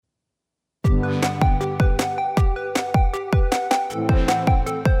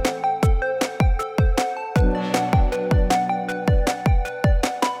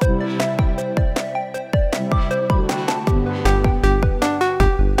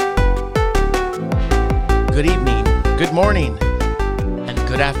good evening, good morning, and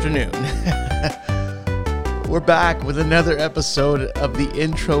good afternoon. We're back with another episode of the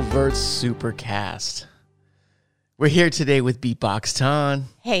Introverts Supercast. We're here today with Beatbox Ton.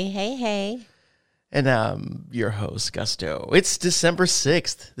 Hey. And your host, Gusto. It's December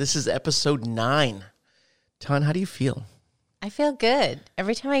 6th. This is episode 9. Ton, how do you feel? I feel good.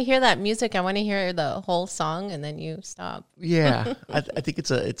 Every time I hear that music, I want to hear the whole song, and then you stop. Yeah, I think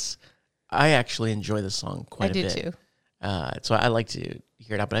I actually enjoy the song quite a bit. I do too. So I like to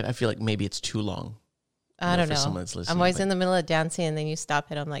hear it out, but I feel like maybe it's too long. I don't know. Someone that's listening, I'm always in the middle of dancing, and then you stop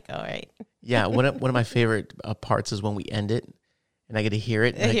it. I'm like, all right. Yeah, one of my favorite parts is when we end it, and I get to hear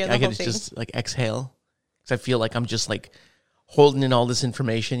it. And I get to just like exhale, because I feel like I'm just like holding in all this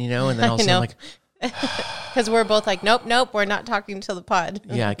information, and then all of a sudden I'm like, because we're both like, nope, we're not talking to the pod.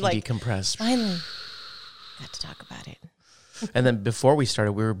 Yeah, I can like, decompress. Finally, got to talk about it. And then before we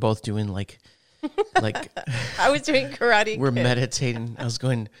started, we were both doing like I was doing karate. We're meditating. I was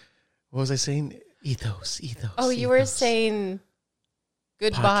going, what was I saying? Ethos. Oh, you were saying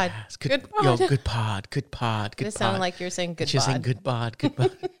good pod. Good pod. It sounded like you were saying good pod. She's saying good pod.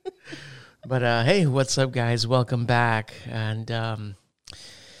 But hey, what's up, guys? Welcome back. And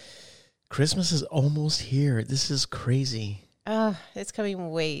Christmas is almost here. This is crazy. It's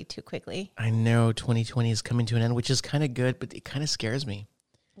coming way too quickly. I know 2020 is coming to an end, which is kind of good, but it kind of scares me.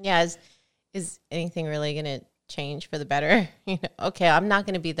 Yeah, is anything really going to change for the better? Okay, I'm not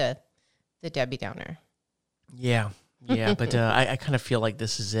going to be the Debbie Downer. Yeah, but I kind of feel like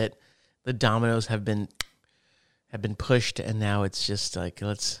this is it. The dominoes have been pushed, and now it's just like,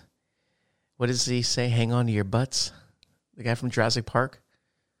 what does he say? Hang on to your butts. The guy from Jurassic Park,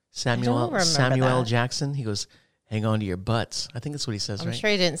 Samuel L. Jackson. He goes, hang on to your butts. I think that's what he says, right? I'm sure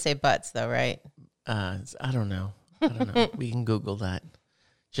he didn't say butts, though, right? I don't know. We can Google that.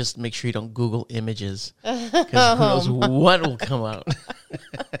 Just make sure you don't Google images, because who knows what will come out.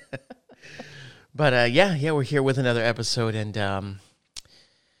 But yeah, we're here with another episode, and man,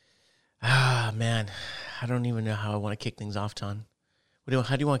 I don't even know how I want to kick things off, Ton.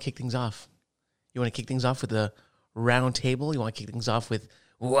 How do you want to kick things off? You want to kick things off with a round table? You want to kick things off with,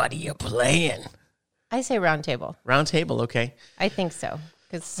 what are you playing? I say round table. Round table, okay. I think so,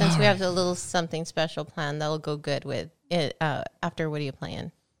 because since we have a little something special planned, that'll go good with it after What Are You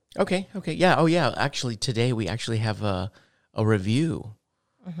Playing? Okay, yeah. Oh, yeah. Actually, today we actually have a review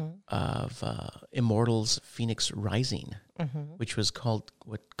of Immortals Phoenix Rising, which was called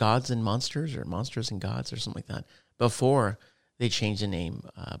Gods and Monsters, or Monsters and Gods, or something like that, before they changed the name.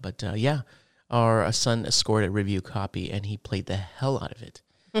 But yeah, our son scored a review copy, and he played the hell out of it.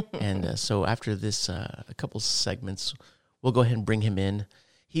 And so after this, a couple segments, we'll go ahead and bring him in.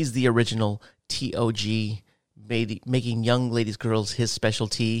 He's the original TOG, making young ladies, girls his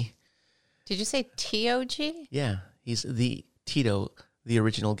specialty. Did you say TOG? Yeah, he's the Tito, the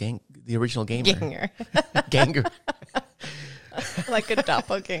original gamer. Ganger. Like a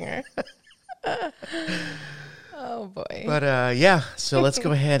doppelganger. Oh boy. But yeah, so let's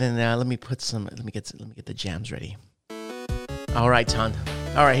go ahead and let me get the jams ready. All right, Ton.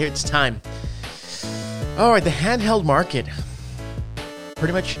 All right, here it's time. All right, the handheld market.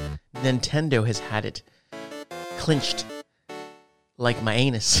 Pretty much Nintendo has had it clinched like my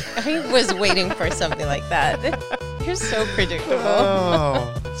anus. I was waiting for something like that. You're so predictable.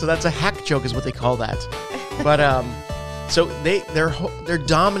 Oh, so that's a hack joke is what they call that. But so they're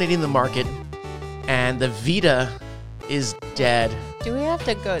dominating the market, and the Vita is dead. Do we have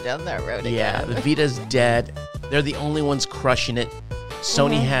to go down that road again? Yeah, the Vita's dead. They're the only ones crushing it.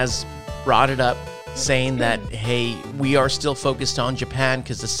 Sony has brought it up, saying that, hey, we are still focused on Japan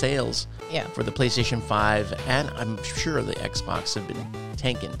because the sales for the PlayStation 5 and I'm sure the Xbox have been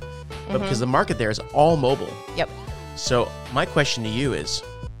tanking. But because the market there is all mobile. Yep. So my question to you is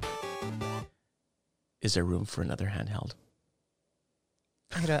there room for another handheld?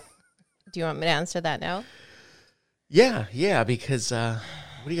 Do you want me to answer that now? Yeah, because what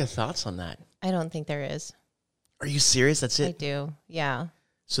are your thoughts on that? I don't think there is. Are you serious? That's it? I do, yeah.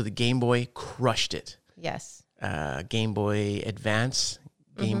 So the Game Boy crushed it. Yes. Game Boy Advance,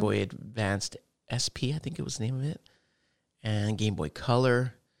 Game Boy Advanced SP, I think it was the name of it, and Game Boy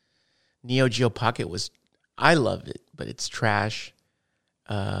Color. Neo Geo Pocket I loved it, but it's trash.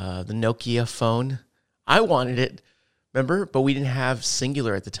 The Nokia phone, I wanted it, remember? But we didn't have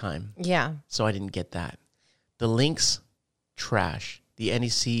Singular at the time. Yeah. So I didn't get that. The Lynx, trash. The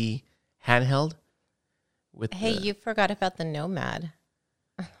NEC handheld. You forgot about the Nomad.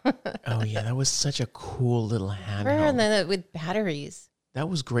 Oh, yeah, that was such a cool little handheld. And then with batteries. That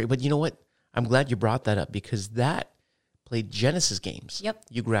was great. But you know what? I'm glad you brought that up because that played Genesis games. Yep.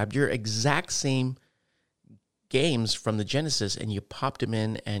 You grabbed your exact same games from the Genesis, and you popped them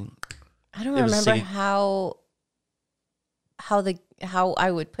in, and I don't it was remember Sega- how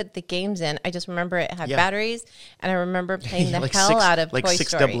I would put the games in. I just remember it had Yeah. batteries, and I remember playing the like hell six, out of like Toy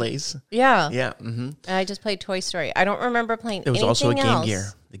six Story. double A's. Yeah. Yeah. Mm-hmm. And I just played Toy Story. I don't remember playing There was anything also a Game else.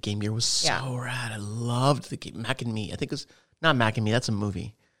 Gear. The Game Gear was so Yeah. rad. I loved the game. Mac and Me. I think it was not Mac and Me. That's a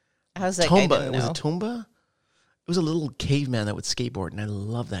movie. I was like, I Tomba. didn't Was know. it Tomba? It was a little caveman that would skateboard, and I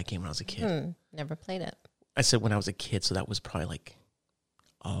loved that game when I was a kid. Never played it. I said when I was a kid, so that was probably like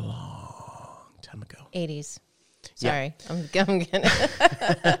a long time ago. 80s. Yeah. Sorry. I'm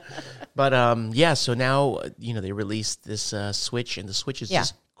gonna. But yeah, so now they released this Switch, and the Switch is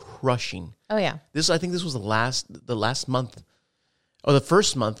just crushing. Oh, yeah. I think this was the last month, or the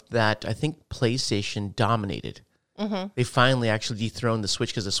first month that I think PlayStation dominated. Mm-hmm. They finally actually dethroned the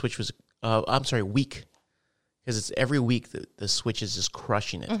Switch because the Switch was, weak. Because it's every week the Switch is just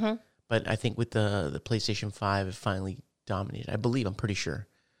crushing it. Mm-hmm. But I think with the PlayStation 5, it finally dominated. I'm pretty sure.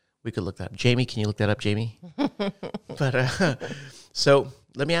 We could look that up. Jamie, can you look that up, Jamie? But so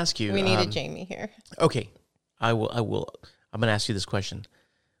let me ask you. We need a Jamie here. Okay, I will. I'm going to ask you this question.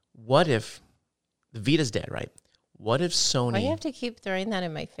 What if the Vita's dead, right? What if Sony... Why do you have to keep throwing that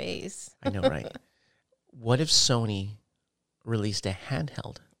in my face? I know, right? What if Sony released a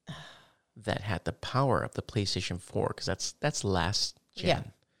handheld that had the power of the PlayStation 4? Because that's last gen.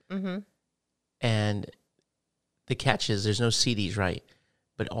 Yeah. Mm-hmm. And the catch is there's no CDs, right?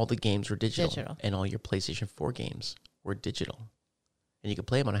 But all the games were digital. And all your PlayStation 4 games were digital. And you could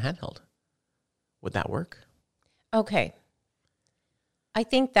play them on a handheld. Would that work? Okay. I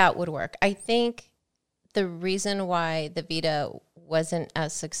think that would work. I think the reason why the Vita wasn't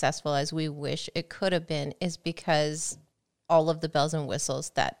as successful as we wish it could have been is because all of the bells and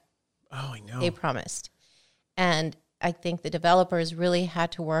whistles that Oh, I know. they promised. And I think the developers really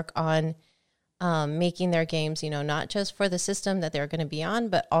had to work on making their games, not just for the system that they're going to be on,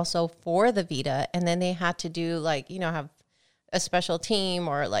 but also for the Vita. And then they had to do have a special team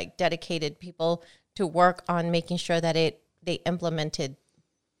or like dedicated people to work on making sure that they implemented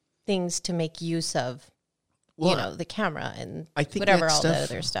things to make use of, the camera and I think whatever, that all stuff- the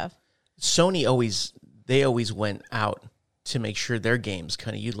other stuff. Sony always went out to make sure their games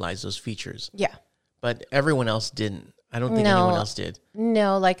kind of utilize those features. Yeah. But everyone else didn't. I don't think anyone else did.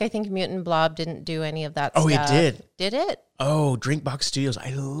 No, I think Mutant Blob didn't do any of that Oh, stuff. it did. Did it? Oh, Drinkbox Studios.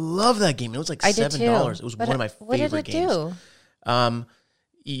 I love that game. It was like I did $7. too. It was But one of my favorite games. What did it do?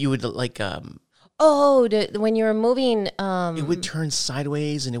 You would like When you were moving, it would turn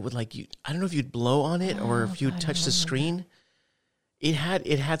sideways, and it would I don't know if you'd blow on it or if you'd touch the screen. It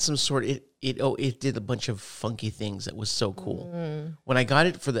had some sort. It did a bunch of funky things that was so cool. When I got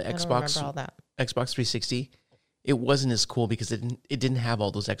it for the I don't Xbox remember all that. Xbox 360, it wasn't as cool because it didn't have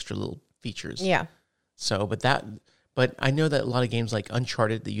all those extra little features. Yeah. So, but I know that a lot of games like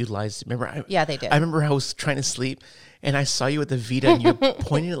Uncharted that utilized. Remember? Yeah, they did. I remember I was trying to sleep, and I saw you with the Vita, and you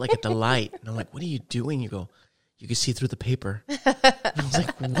pointed it like at the light, and I'm like, "What are you doing?" You go, "You can see through the paper." And I was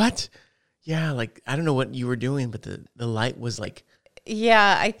like, "What?" Yeah, I don't know what you were doing, but the light was like.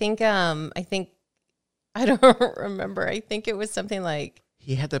 Yeah, I think I don't remember. I think it was something like.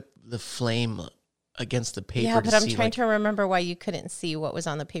 He had the flame against the paper. Yeah, but I'm see, trying to remember why you couldn't see what was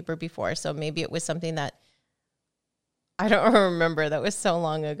on the paper before. So maybe it was something that I don't remember. That was so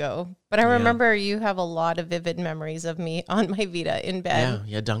long ago. But I remember you have a lot of vivid memories of me on my Vita in bed.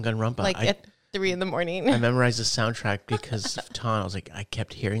 Yeah, Danganronpa. At 3 a.m. I memorized the soundtrack because of Ton. I was like, I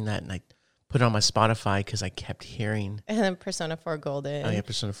kept hearing that, and I put it on my Spotify because I kept hearing. And then Persona 4 Golden. Oh yeah,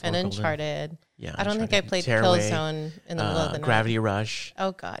 Persona 4 and Golden. Uncharted. Yeah, I don't think I played Tearaway, Killzone in the middle of the night. Gravity Rush.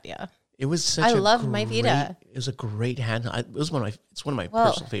 Oh God, yeah. It was such. I love my Vita. It was a great handheld. It's one of my Well,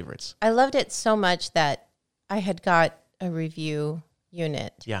 personal favorites. I loved it so much that I had got a review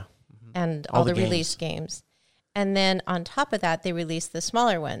unit. Yeah, and All all the the released games. And then on top of that, they released the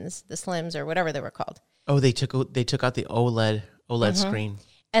smaller ones, the Slims or whatever they were called. Oh, they took out the OLED Mm-hmm. screen.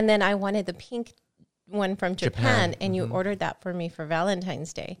 And then I wanted the pink one from Japan, and you Mm-hmm. ordered that for me for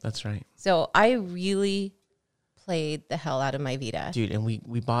Valentine's Day. That's right, So I really played the hell out of my Vita. dude. And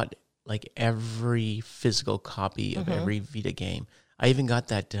we bought like every physical copy of every Vita game. I even got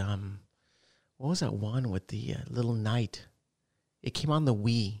that. What was that one with the little knight? It came on the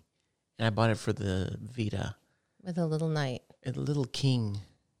Wii, and I bought it for the Vita. With a little knight. A little king.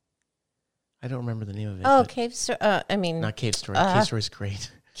 I don't remember the name of it. Oh, but- Cave Story. not Cave Story. Cave Story's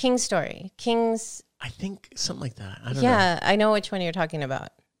great. King Story. King's. I think something like that. I don't know. Yeah, I know which one you're talking about.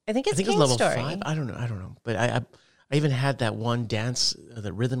 I think it's I think King it was level Story. 5. I don't know. But I even had that one dance,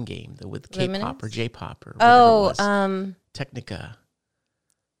 the rhythm game with K-pop or Luminance? J-pop or whatever it Oh, was. Technica.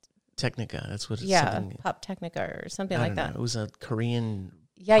 Technica. That's what it's Yeah, something. Pop Technica or something I like don't that. know. It was a Korean.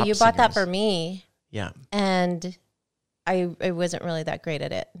 Yeah, pop you bought that singers. for me, Yeah. and I wasn't really that great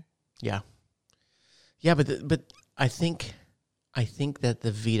at it. Yeah. Yeah, but I think that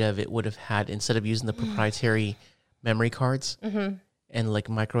the Vita of it would have had, instead of using the proprietary memory cards and like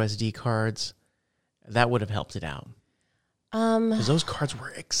micro SD cards, that would have helped it out. Because those cards were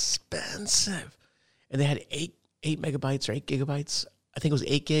expensive, and they had 8 megabytes or 8 gigabytes. I think it was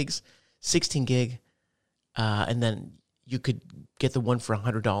 8 gigs, 16 gig, and then you could get the one for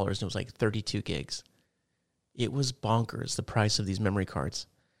 $100, and it was like 32 gigs. It was bonkers, the price of these memory cards.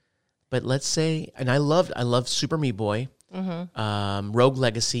 But let's say, and I loved Super Meat Boy, Rogue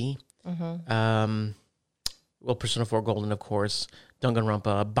Legacy, Persona 4 Golden, of course,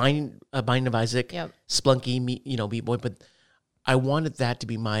 Danganronpa, Binding of Isaac, Yep. Splunky, Meat Boy. But I wanted that to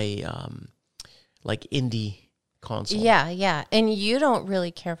be my like indie console. Yeah. And you don't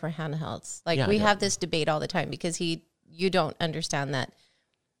really care for handhelds. Like Yeah, I we don't. have this debate all the time because you don't understand that.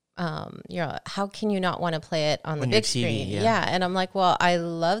 How can you not want to play it on the On your big TV, screen? yeah. Yeah. And I'm like, well, I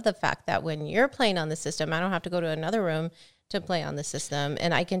love the fact that when you're playing on the system, I don't have to go to another room to play on the system,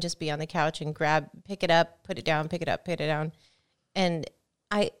 and I can just be on the couch and pick it up, put it down, pick it up, put it down. And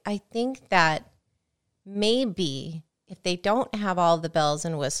I think that maybe if they don't have all the bells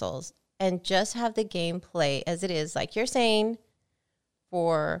and whistles and just have the game play as it is, like you're saying,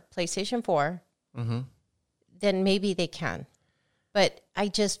 for PlayStation 4, then maybe they can. But I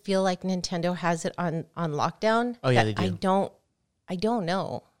just feel like Nintendo has it on lockdown. Oh, yeah, that they do. I don't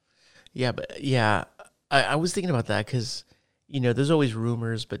know. Yeah, but yeah, I was thinking about that because, there's always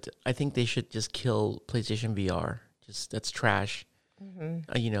rumors, but I think they should just kill PlayStation VR. That's trash.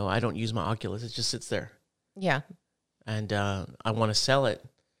 I don't use my Oculus. It just sits there. Yeah. And I want to sell it,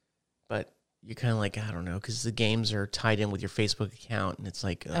 but you're kind of like, I don't know, because the games are tied in with your Facebook account, and it's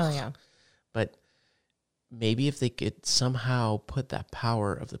like, ugh. Oh, yeah. But maybe if they could somehow put that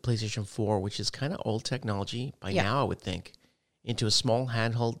power of the PlayStation 4, which is kind of old technology by Yeah. now, I would think, into a small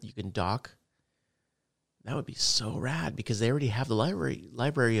handheld you can dock, that would be so rad because they already have the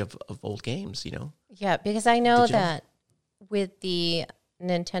library of old games, Yeah, because I know Digital. that with the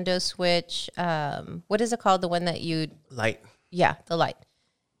Nintendo Switch, what is it called? The one that Light. yeah, the Lite.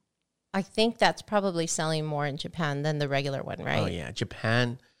 I think that's probably selling more in Japan than the regular one, right? Oh, yeah.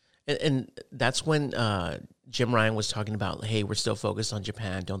 Japan. And that's when Jim Ryan was talking about, hey, we're still focused on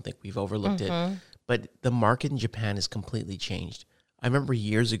Japan. Don't think we've overlooked it. But the market in Japan has completely changed. I remember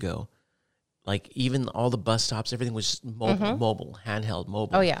years ago, like even all the bus stops, everything was just mobile, handheld, mobile.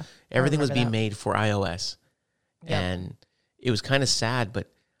 Oh, yeah. Everything was being remember made for iOS. Yeah. And it was kind of sad,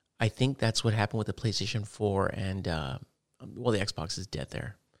 but I think that's what happened with the PlayStation 4 and, the Xbox is dead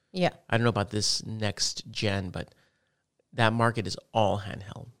there. Yeah. I don't know about this next gen, but that market is all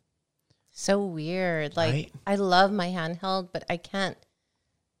handheld. So weird. Like, Right? I love my handheld, but I can't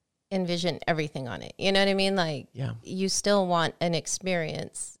envision everything on it. You know what I mean? Like, Yeah. you still want an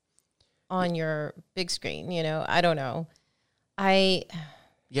experience on your big screen, I don't know.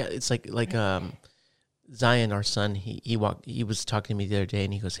 Yeah, it's like Zion, our son, he was talking to me the other day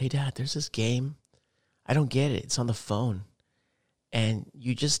and he goes, "Hey Dad, there's this game. I don't get it. It's on the phone. And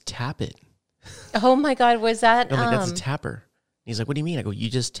you just tap it." Oh my God, was that? I'm like, "That's a tapper." He's like, "What do you mean?" I go, "You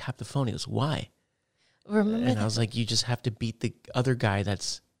just tap the phone." He goes, "Why?" Remember And I was like, "You just have to beat the other guy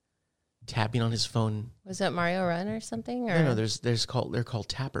that's tapping on his phone." was it Mario Run or something? Or? No, they're called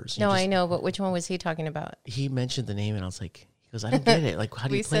tappers. No, You I just- know, but which one was he talking about? He mentioned the name and I was like, he goes, "I don't get it. Like, how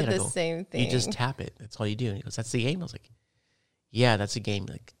do We you play said it?" I the go, same thing. "You just tap it. That's all you do." And he goes, "That's the game?" I was like, "Yeah, that's a game.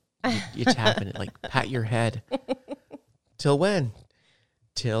 Like, you're tapping it. Like, pat your head." Till when?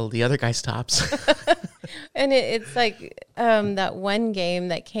 Till the other guy stops. And it's like that one game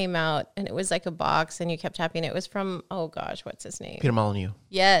that came out and it was like a box and you kept tapping. It was from, oh gosh, what's his name? Peter Molyneux.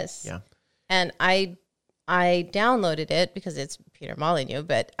 Yes. Yeah. And I downloaded it because it's Peter Molyneux,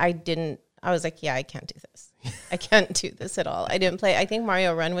 but I was like, yeah, I can't do this. I can't do this at all. I didn't play. I think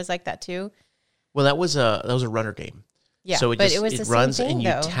Mario Run was like that too. That was a runner game. Yeah. So it was the runs same thing, and you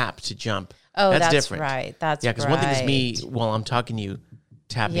though. tap to jump. Oh, that's different. right. That's Yeah, because one thing is me right. while I'm talking to you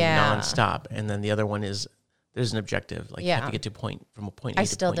tapping Yeah. nonstop, and then the other one is there's an objective. Like you have to get to a point A I to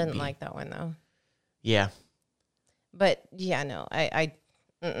still point didn't B. like that one though. Yeah. But yeah, no, I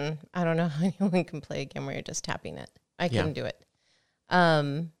don't know how anyone can play a game where you're just tapping it. I couldn't do it.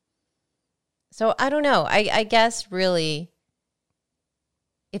 So I don't know. I guess really,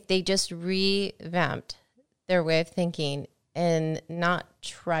 if they just revamped their way of thinking and not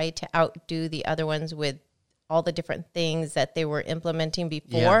try to outdo the other ones with all the different things that they were implementing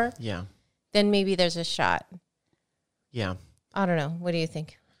before, Yeah. then maybe there's a shot. Yeah. I don't know. What do you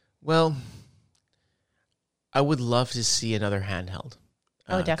think? Well, I would love to see another handheld.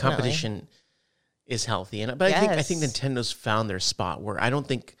 Definitely. Competition is healthy, but I think Nintendo's found their spot where I don't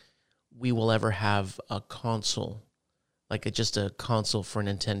think we will ever have a console, like just a console for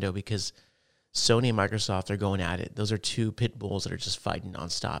Nintendo, because Sony and Microsoft are going at it. Those are two pit bulls that are just fighting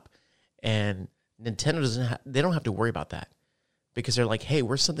nonstop, and Nintendo they don't have to worry about that because they're like, hey,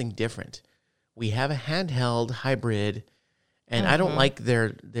 we're something different. We have a handheld hybrid, and I don't like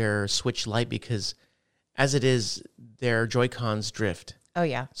their Switch Lite because as it is, their Joy-Cons drift. Oh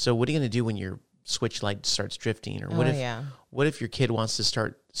yeah. So what are you going to do when your Switch Lite starts drifting? Or what if your kid wants to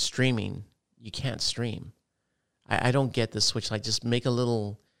start streaming? You can't stream. I don't get the Switch Lite. Just make a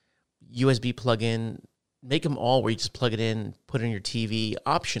little USB plug-in. Make them all where you just plug it in, put it on your TV.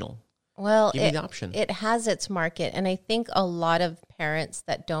 Optional. Well, Give me the option. It has its market. And I think a lot of parents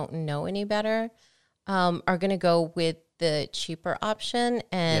that don't know any better are going to go with the cheaper option,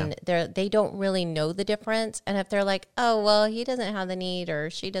 and they don't really know the difference. And if they're like, oh, well, he doesn't have the need or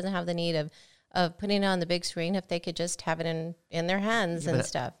she doesn't have the need of putting it on the big screen, if they could just have it in their hands and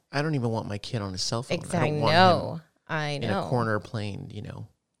stuff. I don't even want my kid on his cell phone. Exactly. I don't want him I know. in a corner playing,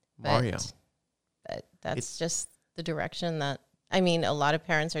 Mario. But that's just the direction that, I mean, a lot of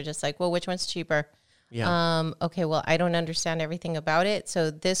parents are just like, well, which one's cheaper? Yeah. Okay, well, I don't understand everything about it,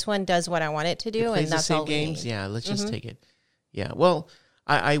 so this one does what I want it to do, and that's all we need. Yeah, let's just take it. Yeah, well,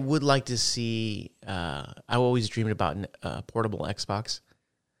 I would like to see, I always dreamed about a portable Xbox.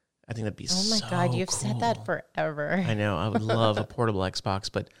 I think that'd be so cool. Oh my God, you've said that forever. I know, I would love a portable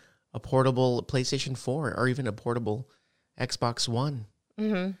Xbox, but a portable PlayStation 4 or even a portable Xbox One.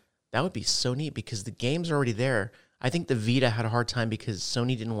 Mm-hmm. That would be so neat because the games are already there. I think the Vita had a hard time because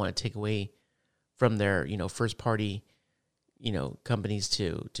Sony didn't want to take away from their, first party, companies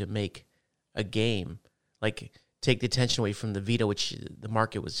to make a game. Like take the attention away from the Vita, which the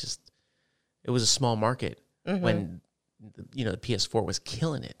market was it was a small market when, the PS4 was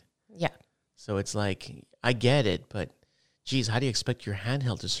killing it. Yeah. So it's like, I get it, but geez, how do you expect your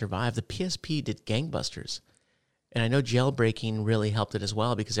handheld to survive? The PSP did gangbusters. And I know jailbreaking really helped it as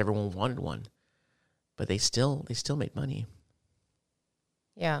well because everyone wanted one. But they still made money.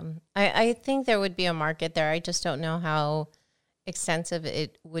 Yeah. I think there would be a market there. I just don't know how extensive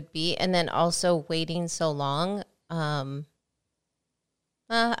it would be. And then also waiting so long. I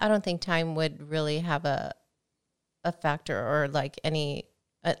don't think time would really have a factor or like any,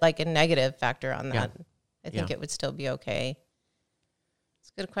 like a negative factor on that. Yeah. I think it would still be okay.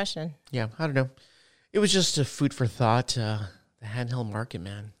 It's a good question. Yeah, I don't know. It was just a food for thought, the handheld market,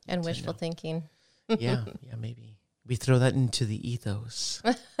 man. And wishful thinking. Yeah, maybe. We throw that into the ethos.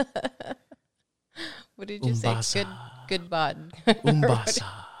 What did you say? Good bod. Umbasa.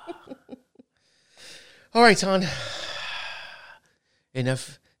 All right, Ton.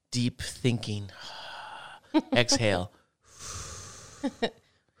 Enough deep thinking. Exhale.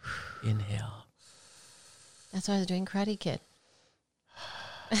 Inhale. That's why I was doing Karate Kid.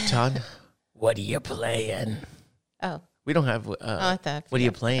 Ton, what are you playing? Oh. We don't have, I thought, what are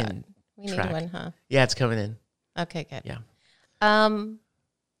you playing? We need one, huh? Yeah, it's coming in. Okay, good. Yeah.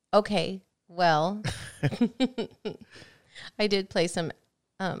 Okay, well, I did play some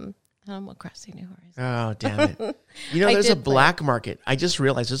Animal Crossing New Horizons. Oh, damn it. There's a black market. I just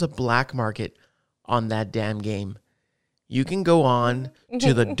realized there's a black market on that damn game. You can go on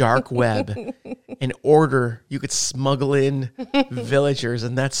to the dark web and order. You could smuggle in villagers,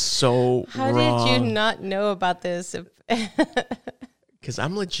 and that's so How wrong. did you not know about this? Because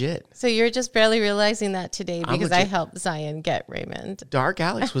I'm legit. So you're just barely realizing that today because I helped Zion get Raymond. Dark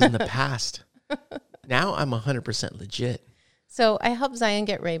Alex was in the past. Now I'm 100% legit. So I helped Zion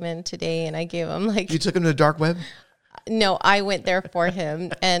get Raymond today, and I gave him You took him to the dark web? No, I went there for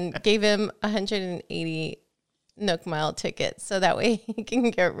him and gave him 180 Nook Mile tickets so that way he can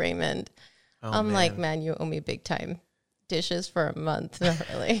get Raymond. I'm like, man, you owe me big time dishes for a month. Not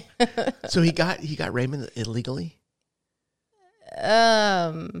really. So he got Raymond illegally?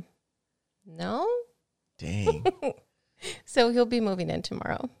 No. Dang. So he'll be moving in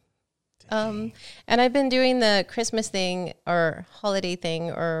tomorrow. And I've been doing the Christmas thing or holiday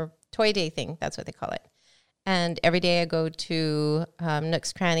thing or toy day thing. That's what they call it. And every day I go to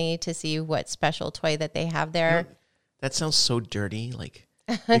Nook's Cranny to see what special toy that they have there. That sounds so dirty. Like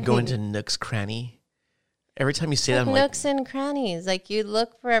you go into Nook's Cranny. Every time you say that, I'm Nooks and crannies. Like you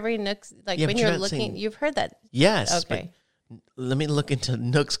look for every Nook's. Like when you're looking, you've heard that. Yes. Okay. Let me look into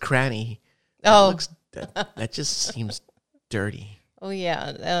Nook's Cranny. That just seems dirty. Oh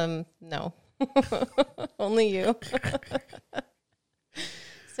yeah. No. Only you.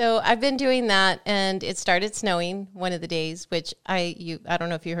 So I've been doing that, and it started snowing one of the days, which I don't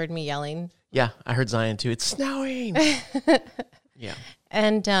know if you heard me yelling. Yeah, I heard Zion too. It's snowing. Yeah.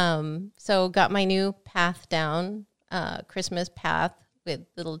 And so got my new path down, Christmas path with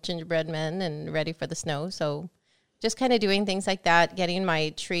little gingerbread men and ready for the snow. So just kind of doing things like that, getting my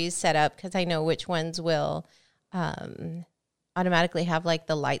trees set up because I know which ones will automatically have like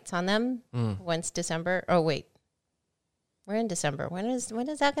the lights on them once December. Oh, wait. We're in December. When is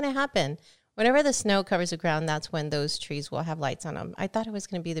that going to happen? Whenever the snow covers the ground, that's when those trees will have lights on them. I thought it was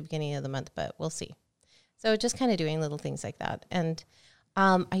going to be the beginning of the month, but we'll see. So just kind of doing little things like that. And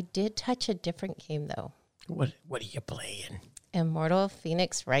I did touch a different game, though. What are you playing? Immortal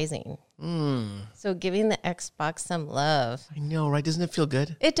Phoenix Rising. So giving the Xbox some love. I know, right? Doesn't it feel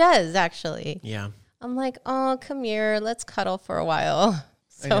good? It does, actually. Yeah. I'm like, oh, come here. Let's cuddle for a while.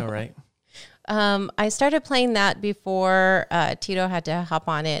 So, I know, right? I started playing that before Tito had to hop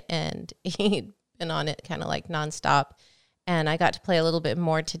on it, and he'd been on it kind of like nonstop. And I got to play a little bit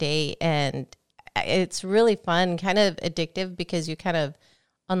more today, and it's really fun, kind of addictive because you kind of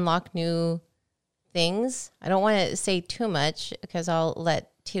unlock new things. I don't want to say too much because I'll let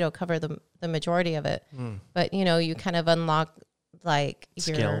Tito cover the majority of it. But, you kind of unlock like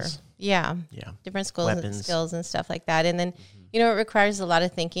skills. Yeah. Different skills and stuff like that. And then, it requires a lot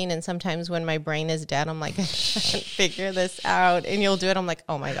of thinking. And sometimes when my brain is dead, I'm like, I can't figure this out. And you'll do it. I'm like,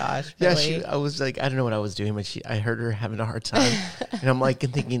 oh my gosh. Really? Yeah, I was like, I don't know what I was doing, but I heard her having a hard time. And I'm like,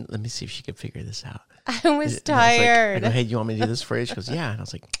 thinking, let me see if she can figure this out. I was tired. I go, hey, do you want me to do this for you? She goes, yeah. And I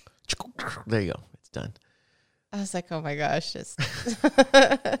was like, there you go. It's done. I was like, oh my gosh.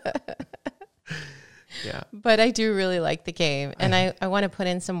 Yeah. But I do really like the game. And I want to put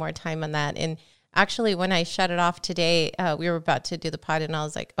in some more time on that. And actually, when I shut it off today, we were about to do the pod, and I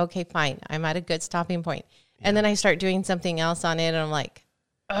was like, okay, fine. I'm at a good stopping point. Yeah. And then I start doing something else on it, and I'm like,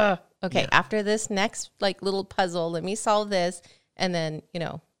 okay, after this next like little puzzle, let me solve this. And then,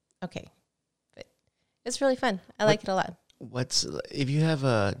 okay. But it's really fun. I like it a lot. If you have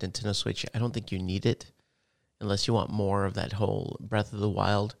a Nintendo Switch, I don't think you need it unless you want more of that whole Breath of the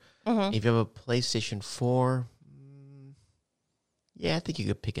Wild. If you have a PlayStation 4, I think you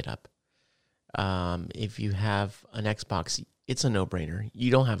could pick it up. If you have an Xbox, it's a no-brainer.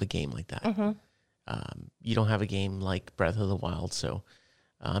 You don't have a game like that. You don't have a game like Breath of the Wild, so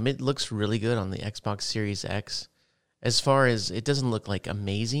it looks really good on the Xbox Series X. As far as, it doesn't look like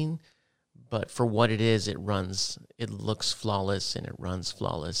amazing, but for what it is, it looks flawless, and it runs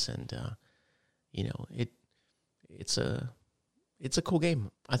flawless, and it's a cool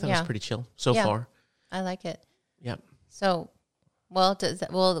game. I thought it was pretty chill so far. I like it. Yep. So,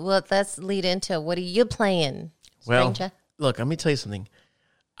 let's lead into, what are you playing, stranger? Well, look, let me tell you something.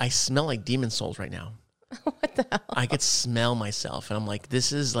 I smell like Demon Souls right now. What the hell? I could smell myself, and I'm like,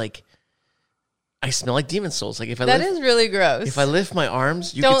 this is like, I smell like Demon Souls. Like that is really gross. If I lift my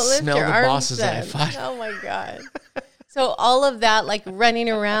arms, you can smell the bosses that I fought. Oh my God. So all of that, like running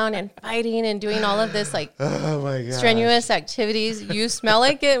around and fighting and doing all of this, like, oh my God, strenuous activities, you smell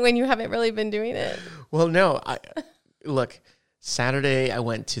like it when you haven't really been doing it. Well, no, look, Saturday I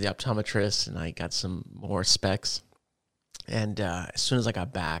went to the optometrist and I got some more specs. And as soon as I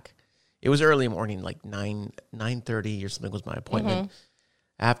got back, it was early morning, like 9:30 or something was my appointment.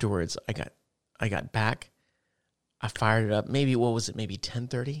 Afterwards, I got back. I fired it up. Maybe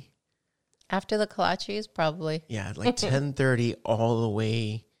 10:30? After the kolaches, probably. Yeah, like 10:30 all the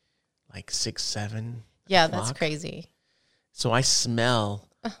way like 6, 7. Yeah, that's crazy. So I smell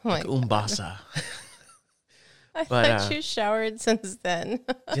like Umbasa. I thought you showered since then.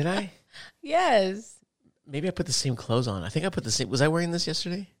 Did I? Yes. Maybe I put the same clothes on. I think I put the same. Was I wearing this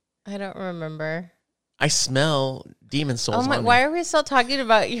yesterday? I don't remember. I smell Demon Souls. Oh my! Why are we still talking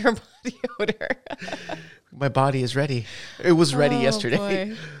about your body odor? My body is ready. It was ready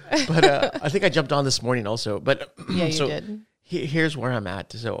yesterday. But I think I jumped on this morning also. But yeah, you did. Here's where I'm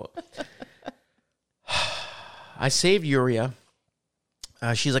at. So I saved Yuria.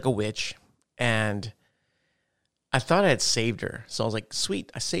 She's like a witch. And I thought I had saved her. So I was like,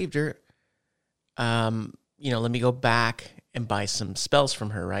 sweet, I saved her. Let me go back and buy some spells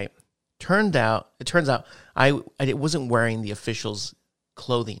from her, right? It turns out I wasn't wearing the official's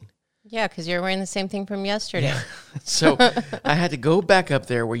clothing. Yeah, because you're wearing the same thing from yesterday. Yeah. So I had to go back up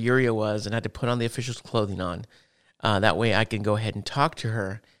there where Yuria was and had to put on the official's clothing on. That way I can go ahead and talk to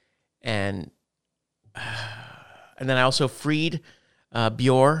her. And then I also freed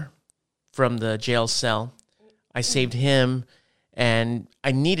Bjor from the jail cell. I saved him, and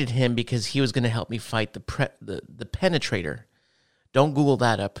I needed him because he was going to help me fight the penetrator Don't Google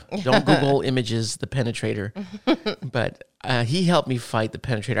that up. Don't Google images, the Penetrator. But he helped me fight the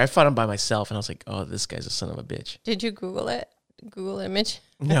Penetrator. I fought him by myself, and I was like, oh, this guy's a son of a bitch. Did you Google it? Google image?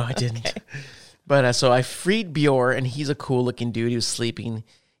 No, I didn't. Okay. But so I freed Bjorn, and he's a cool-looking dude. He was sleeping.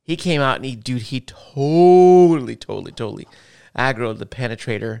 He came out, and he totally aggroed the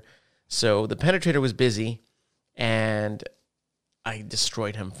Penetrator. So the Penetrator was busy, and I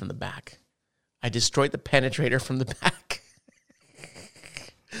destroyed him from the back. I destroyed the Penetrator from the back.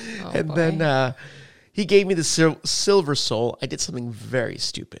 Oh, and boy. Then he gave me the Silver Soul. I did something very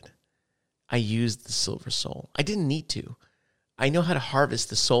stupid. I used the Silver Soul. I didn't need to. I know how to harvest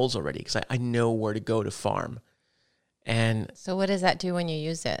the souls already because I know where to go to farm. And so what does that do when you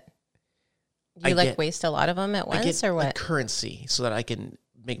use it? You waste a lot of them at once or what? A currency so that I can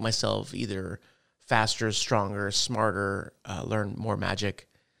make myself either faster, stronger, smarter, learn more magic.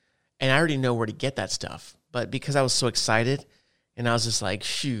 And I already know where to get that stuff. But because I was so excited and I was just like,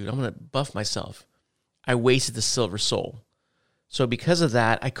 shoot, I'm going to buff myself, I wasted the Silver Soul. So because of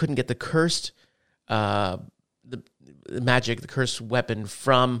that, I couldn't get the cursed the cursed weapon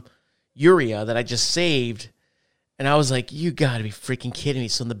from Uria that I just saved. And I was like, you got to be freaking kidding me.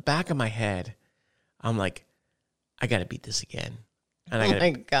 So in the back of my head, I'm like, I got to beat this again. And my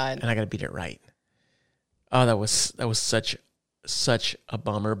God. And I got to beat it right. Oh, that was such a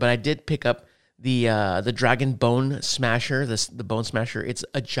bummer. But I did pick up the Dragon Bone Smasher, the Bone Smasher. It's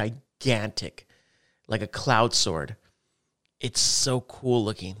a gigantic, like a cloud sword. It's so cool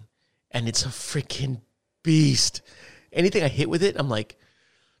looking. And it's a freaking beast. Anything I hit with it, I'm like,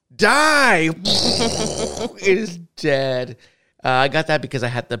 die! It is dead. I got that because I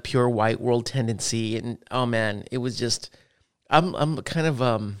had the pure white world tendency. And oh man, it was just, I'm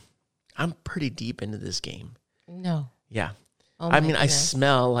pretty deep into this game. No. Yeah. Oh my goodness. I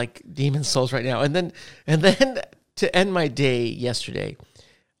smell like Demon Souls right now. And then to end my day yesterday,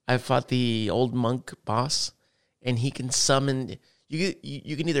 I fought the old monk boss, and he can summon. You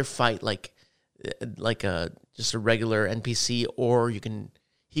can either fight like just a regular NPC, or he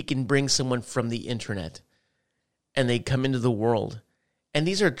can bring someone from the internet, and they come into the world. And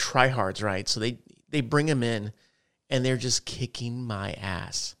these are tryhards, right? So they bring them in, and they're just kicking my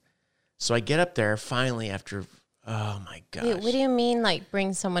ass. So I get up there finally after. Oh my gosh. Wait, what do you mean, like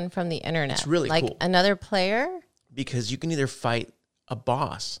bring someone from the internet? It's really like cool. Another player? Because you can either fight a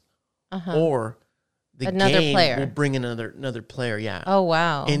boss or another game player will bring another player, Oh,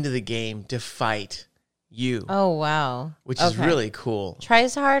 wow. into the game to fight you. Oh, wow. Which is really cool.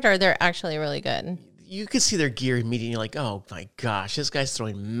 Tries hard, or they're actually really good? You can see their gear immediately. You're like, oh my gosh, this guy's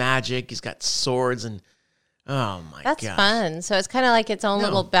throwing magic. He's got swords and oh my gosh. That's fun. So it's kind of like its own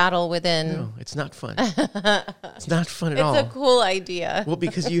little battle within. No, it's not fun. It's not fun at all. It's a cool idea. Well,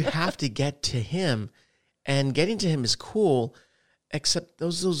 because you have to get to him, and getting to him is cool, except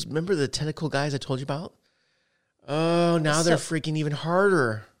those remember the tentacle guys I told you about? Oh, now they're freaking even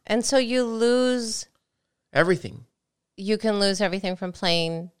harder. And so you lose everything. You can lose everything from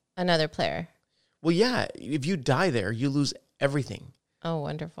playing another player. Well, yeah, if you die there, you lose everything. Oh,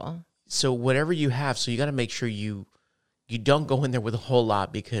 wonderful. So whatever you have, so you got to make sure you don't go in there with a whole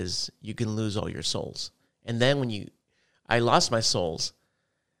lot, because you can lose all your souls. And then I lost my souls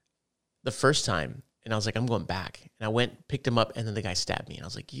the first time, and I was like, I'm going back. And I went, picked him up, and then the guy stabbed me. And I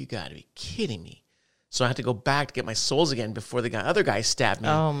was like, you got to be kidding me. So I had to go back to get my souls again before the other guy stabbed me.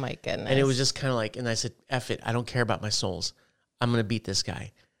 Oh my goodness. And it was just kind of like, and I said, F it, I don't care about my souls. I'm going to beat this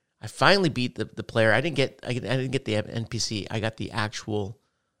guy. I finally beat the player. I didn't get the NPC. I got the actual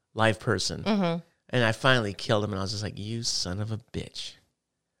live person. Mm-hmm. And I finally killed him, and I was just like, you son of a bitch.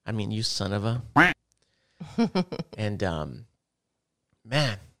 I mean, you son of a... And,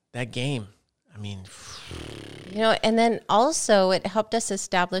 man, that game, I mean... and then also it helped us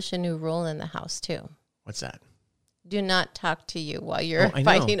establish a new rule in the house, too. What's that? Do not talk to you while you're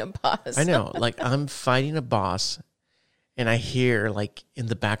fighting a boss. I know. Like, I'm fighting a boss, and I hear, like, in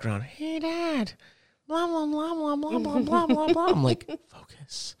the background, hey, Dad, blah, blah, blah, blah, blah, blah, blah, blah, blah. I'm like,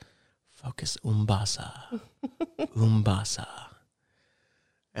 focus, Umbasa. Umbasa.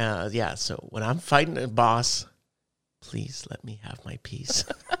 So when I'm fighting a boss, please let me have my peace.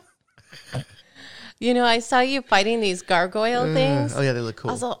 I saw you fighting these gargoyle things. Oh, yeah, they look cool.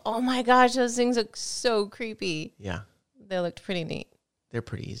 I was like, oh my gosh, those things look so creepy. Yeah. They looked pretty neat. They're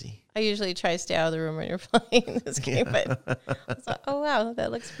pretty easy. I usually try to stay out of the room when you're playing this game, but I was like, oh wow,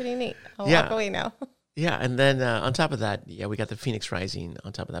 that looks pretty neat. I'll walk away now. Yeah, and then on top of that, we got the Phoenix Rising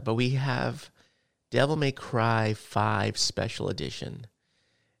on top of that. But we have Devil May Cry 5 Special Edition.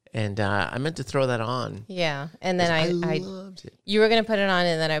 And I meant to throw that on. Yeah, and then I loved it. You were going to put it on,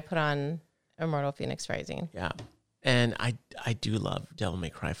 and then I put on Immortal Phoenix Rising. Yeah. And I do love Devil May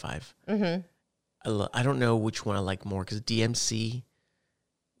Cry 5. I don't know which one I like more because DMC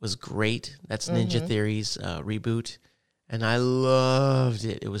was great. That's Ninja Theory's reboot. And I loved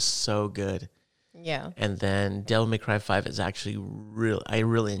it. It was so good. Yeah. And then Devil May Cry 5 is actually I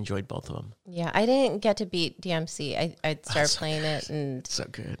really enjoyed both of them. Yeah, I didn't get to beat DMC. I started playing it and So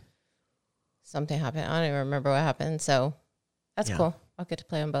good. something happened. I don't even remember what happened. So that's cool. I'll get to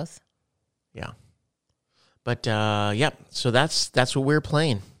play them both. Yeah. But so that's what we're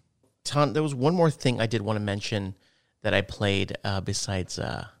playing. There was one more thing I did want to mention that I played besides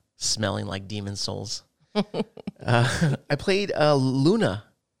smelling like Demon Souls. I played Luna,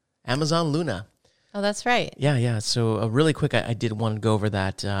 Amazon Luna. Oh, that's right. Yeah. So really quick, I did want to go over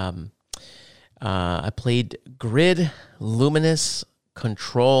that. I played Grid, Luminous,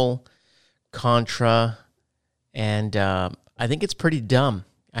 Control, Contra, and I think it's pretty dumb.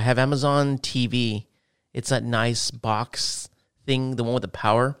 I have Amazon TV. It's that nice box thing, the one with the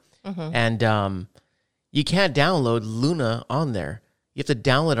power. And you can't download Luna on there. You have to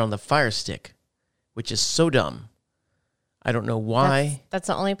download it on the Fire Stick, which is so dumb. I don't know why. That's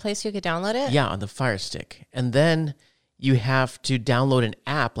the only place you could download it? Yeah, on the Fire Stick. And then you have to download an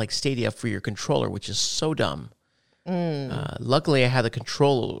app like Stadia for your controller, which is so dumb. Luckily, I had the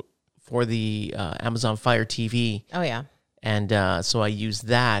controller for the Amazon Fire TV. Oh, yeah. And so I used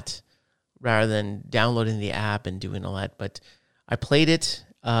that rather than downloading the app and doing all that. But I played it.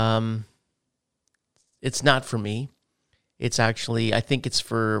 It's not for me. It's actually, I think it's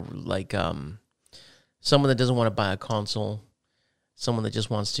for like someone that doesn't want to buy a console, someone that just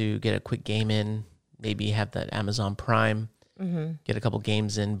wants to get a quick game in, maybe have that Amazon Prime, get a couple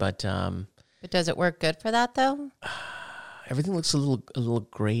games in. But does it work good for that though? Everything looks a little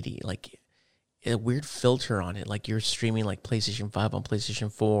grady, like a weird filter on it, like you're streaming like PlayStation 5 on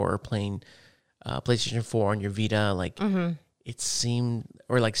PlayStation 4 or playing PlayStation 4 on your Vita. Like it seemed,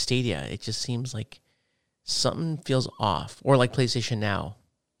 or like Stadia, it just seems like something feels off, or like PlayStation Now.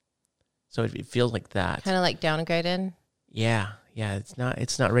 So it feels like that. Kind of like downgraded. Yeah, it's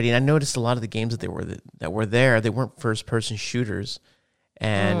not ready. And I noticed a lot of the games that were there, they weren't first person shooters,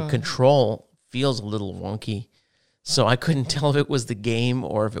 and Control feels a little wonky. So I couldn't tell if it was the game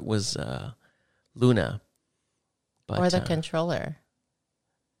or if it was Luna. But, or the controller.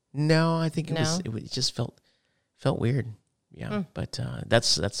 No, I think it just felt weird. Yeah, but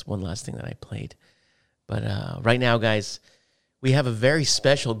that's one last thing that I played. But right now, guys, we have a very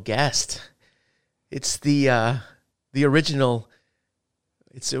special guest. It's the original.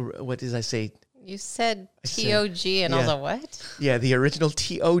 What did I say? You said TOG, and I was like, what? Yeah, the original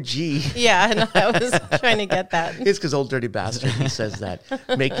TOG. Yeah, and I was trying to get that. It's because Old Dirty Bastard, he says that.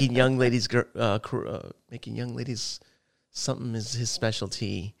 Making young ladies something is his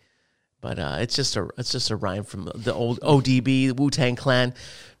specialty. But it's just a rhyme from the old ODB, Wu-Tang Clan.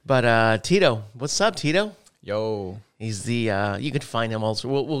 But Tito, what's up, Tito? Yo, he's the you can find him also.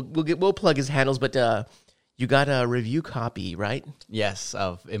 We'll plug his handles, but you got a review copy, right? Yes,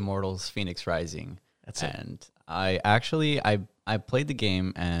 of Immortals: Phoenix Rising. That's it. And I played the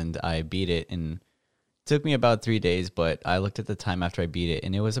game and I beat it, and it took me about 3 days. But I looked at the time after I beat it,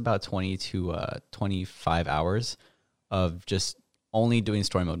 and it was about 20 to 25 hours of just only doing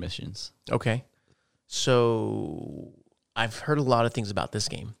story mode missions. Okay. So I've heard a lot of things about this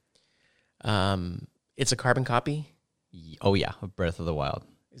game. It's a carbon copy? Oh, yeah, of Breath of the Wild.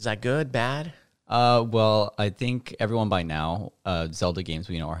 Is that good, bad? Well, I think everyone by now, Zelda games,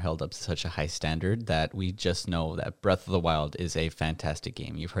 are held up to such a high standard that we just know that Breath of the Wild is a fantastic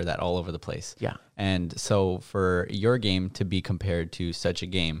game. You've heard that all over the place. Yeah. And so for your game to be compared to such a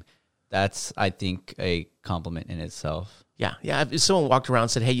game, that's, I think, a compliment in itself. Yeah. If someone walked around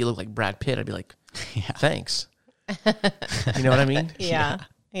and said, hey, you look like Brad Pitt, I'd be like, thanks. You know what I mean? Yeah.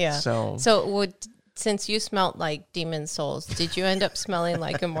 So since you smelled like Demon Souls, did you end up smelling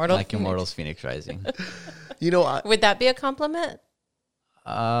like Immortals? Like Immortals: Phoenix Rising. Would that be a compliment?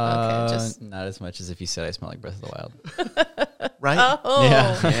 Not as much as if you said I smell like Breath of the Wild. Right? Oh,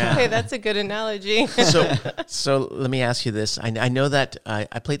 yeah. Okay, that's a good analogy. So let me ask you this. I know that I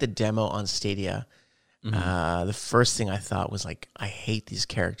played the demo on Stadia. The first thing I thought was like, I hate these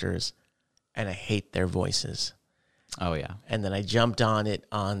characters and I hate their voices. Oh, yeah. And then I jumped on it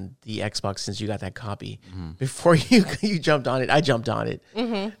on the Xbox since you got that copy. Before you jumped on it, I jumped on it.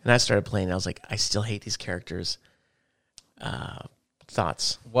 And I started playing. And I was like, I still hate these characters.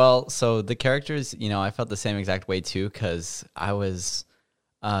 Thoughts? Well, so the characters, I felt the same exact way too, because I was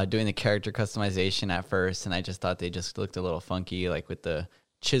doing the character customization at first, and I just thought they just looked a little funky, like with the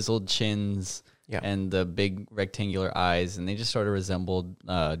chiseled chins and the big rectangular eyes, and they just sort of resembled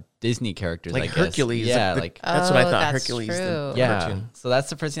Disney characters, Like I guess. Hercules. Yeah, that's what I thought. that's Hercules, true. the yeah. cartoon. So that's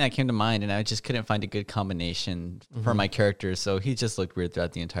the first thing that came to mind, and I just couldn't find a good combination for my character. So he just looked weird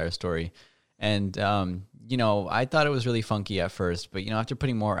throughout the entire story. And, you know, I thought it was really funky at first, but, you know, after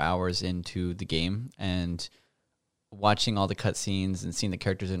putting more hours into the game and watching all the cutscenes and seeing the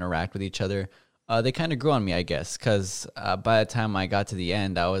characters interact with each other, they kind of grew on me, I guess, because by the time I got to the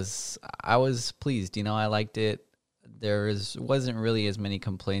end, I was pleased. You know, I liked it. Wasn't really as many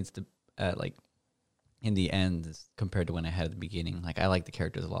complaints like in the end as compared to when I had at the beginning. Like, I like the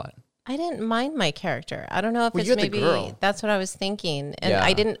characters a lot. I didn't mind my character. I don't know if Well, it's you're the maybe girl. that's what I was thinking. And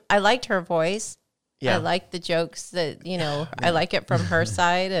Yeah. I liked her voice. Yeah. I liked the jokes that, you know, I like it from her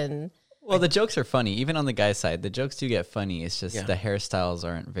side. And Well, the jokes are funny, even on the guy's side. The jokes do get funny. It's just Yeah. the hairstyles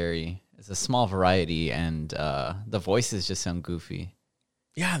aren't very. It's a small variety, and the voices just sound goofy.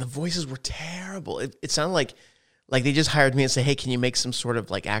 Yeah, the voices were terrible. It sounded like they just hired me and said, "Hey, can you make some sort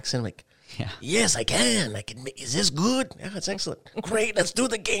of like accent?" I'm like, Yeah. yes, I can. I can. Is this good? Yeah, it's excellent. Great. Let's do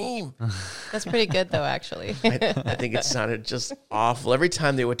the game. that's pretty good, though, actually. I think it sounded just awful. Every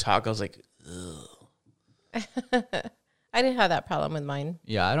time they would talk, I was like, ugh. I didn't have that problem with mine.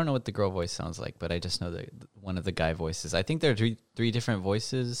 Yeah, I don't know what the girl voice sounds like, but I just know that one of the guy voices. I think there are three different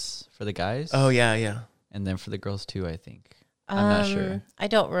voices for the guys. Oh yeah. And then for the girls too, I think. I'm not sure. I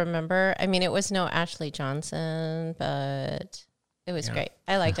don't remember. I mean, it was no Ashley Johnson, but it was great.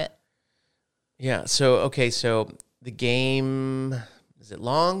 I liked it. Yeah. So the game, is it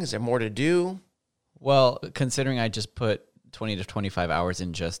long? Is there more to do? Well, considering I just put 20 to 25 hours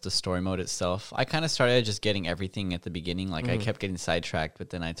in just the story mode itself, I kind of started just getting everything at the beginning. Like I kept getting sidetracked, but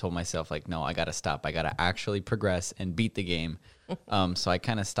then I told myself like, no, I got to stop. I got to actually progress and beat the game. So I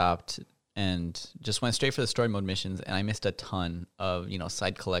kind of stopped and just went straight for the story mode missions, and I missed a ton of, you know,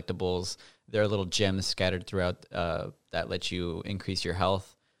 side collectibles. There are little gems scattered throughout that let you increase your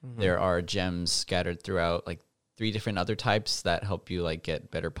health. There are gems scattered throughout like 3 different other types that help you like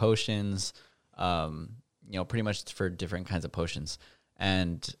get better potions. You know, pretty much for different kinds of potions.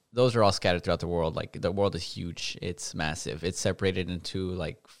 And those are all scattered throughout the world. Like the world is huge. It's massive. It's separated into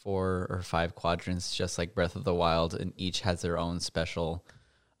like 4 or 5 quadrants, just like Breath of the Wild, and each has their own special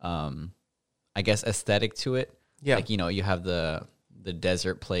I guess aesthetic to it. Yeah. Like, you know, you have the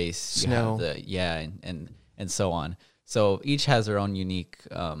desert place, Snow. you have and so on. So each has their own unique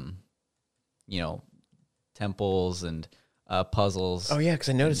you know, temples and puzzles. Oh yeah, because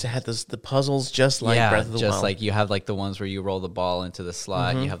I noticed it had the puzzles just like Breath of the just Wild. like you have like the ones where you roll the ball into the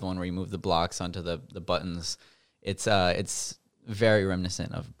slot. You have the one where you move the blocks onto the buttons. It's very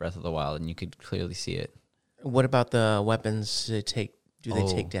reminiscent of Breath of the Wild, and you could clearly see it. What about the weapons? Do they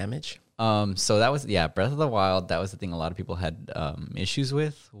take damage? So that was Breath of the Wild. That was the thing a lot of people had issues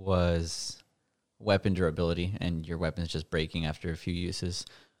with, was weapon durability and your weapons just breaking after a few uses.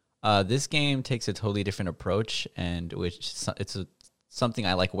 This game takes a totally different approach, and it's something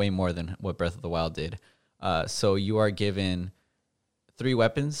I like way more than what Breath of the Wild did. So you are given 3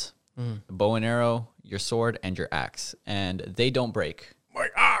 weapons: a bow and arrow, your sword, and your axe, and they don't break. My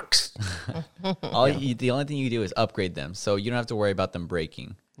axe. The only thing you do is upgrade them, so you don't have to worry about them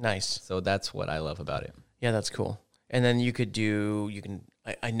breaking. Nice. So that's what I love about it. Yeah, that's cool. And then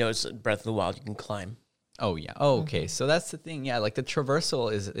I noticed in Breath of the Wild you can climb. Oh yeah. Oh, okay. So that's the thing. Yeah, like the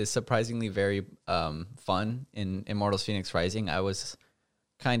traversal is surprisingly very fun in Immortals Phoenix Rising. I was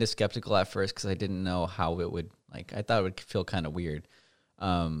kind of skeptical at first because I didn't know how it would, like, I thought it would feel kind of weird.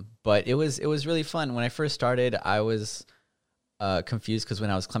 But it was really fun. When I first started, I was confused because when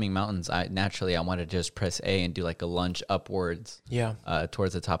I was climbing mountains, I wanted to just press A and do like a lunge upwards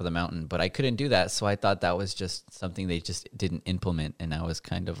towards the top of the mountain, but I couldn't do that. So I thought that was just something they just didn't implement. And I was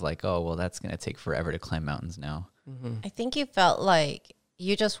kind of like, oh, well, that's going to take forever to climb mountains now. I think you felt like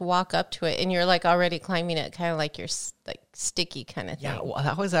you just walk up to it and you're like already climbing it, kind of like you're like sticky kind of thing. Yeah, well,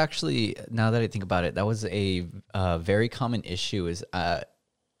 that was actually, now that I think about it, that was a very common issue is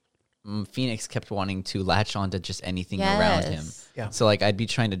Phoenix kept wanting to latch onto just anything around him. Yeah. So like I'd be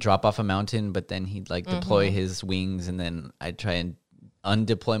trying to drop off a mountain, but then he'd like deploy his wings, and then I'd try and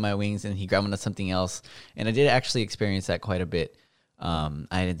undeploy my wings, and he'd grab onto something else. And I did actually experience that quite a bit. I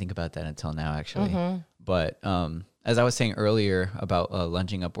didn't think about that until now, actually. But as I was saying earlier about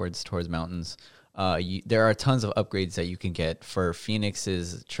lunging upwards towards mountains, there are tons of upgrades that you can get for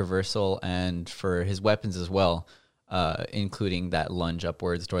Phoenix's traversal and for his weapons as well. Including that lunge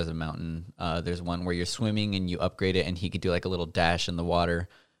upwards towards the mountain. There's one where you're swimming and you upgrade it, and he could do like a little dash in the water.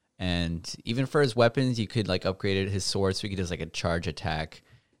 And even for his weapons, you could like upgrade it, his sword, so he could do like a charge attack.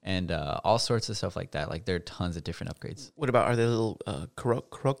 and all sorts of stuff like that. Like there are tons of different upgrades. What about, are they little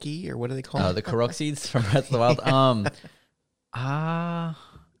croaky, or what are they called? The Korok seeds from Breath of the Wild. I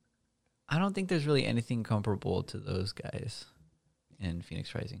don't think there's really anything comparable to those guys in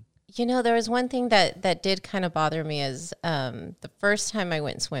Phoenix Rising. You know, there was one thing that did kind of bother me is the first time I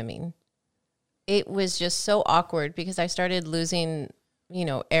went swimming, it was just so awkward because I started losing,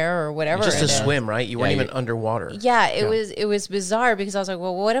 air or whatever. Just it to is. swim, right? You weren't Yeah, even underwater. Yeah, it was bizarre because I was like,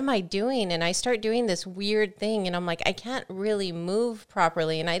 well, what am I doing? And I start doing this weird thing, and I'm like, I can't really move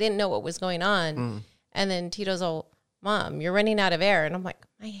properly, and I didn't know what was going on. And then Tito's all, Mom, you're running out of air, and I'm like,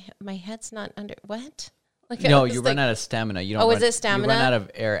 my head's not under what? Like, No, you run out of stamina. You don't. Oh, run, is it stamina? You run out of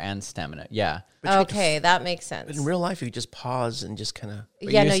air and stamina. Yeah. Okay, that makes sense. But in real life, you just pause and just kind of.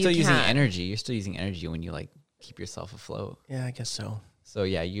 But Yeah, you're no, still you using can't. energy. You're still using energy when you like keep yourself afloat. Yeah, I guess so. So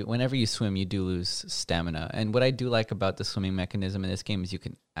yeah, whenever you swim, you do lose stamina. And what I do like about the swimming mechanism in this game is you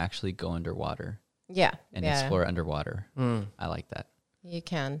can actually go underwater Yeah, and yeah, explore underwater. I like that. you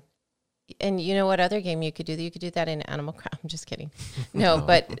can. And you know what other game you could do? You could do that in Animal Crossing. I'm just kidding. No,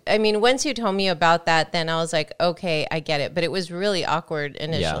 but I mean, once you told me about that, then I was like, okay, I get it. But it was really awkward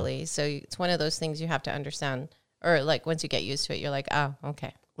initially. So it's one of those things you have to understand. Or like once you get used to it, you're like, oh,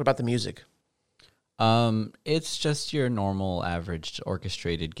 okay. What about the music? It's just your normal, average,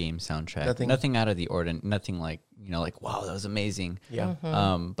 orchestrated game soundtrack. Nothing out of the ordinary. Nothing like like wow, that was amazing. Yeah.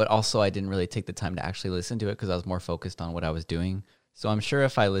 But also, I didn't really take the time to actually listen to it because I was more focused on what I was doing. So I'm sure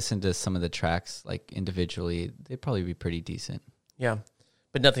if I listened to some of the tracks like individually, they'd probably be pretty decent. Yeah.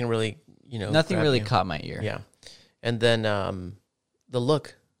 But nothing really, Nothing grabbed really you. caught my ear. Yeah. And then the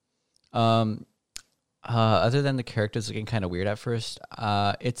look. Other than the characters looking kind of weird at first,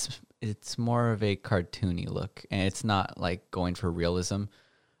 it's more of a cartoony look, and it's not like going for realism.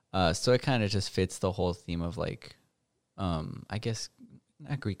 So it kind of just fits the whole theme of like, I guess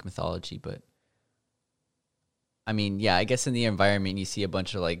not Greek mythology, but I mean, yeah, I guess in the environment you see a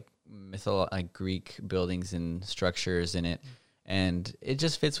bunch of like Greek buildings and structures in it, and it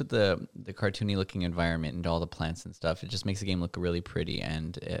just fits with the cartoony looking environment and all the plants and stuff. It just makes the game look really pretty,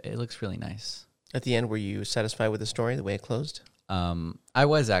 and it looks really nice. At the end, were you satisfied with the story, the way it closed? I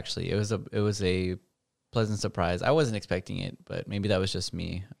was actually. It was a pleasant surprise. I wasn't expecting it, but maybe that was just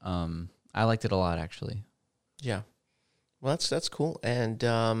me. I liked it a lot, actually. Yeah. Well, that's cool. And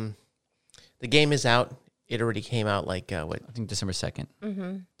the game is out. It already came out like what? I think December 2nd.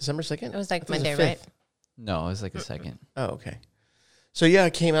 December 2nd? It was like I thought it Monday, the 5th. right? No, it was like the 2nd. Oh, okay. So yeah,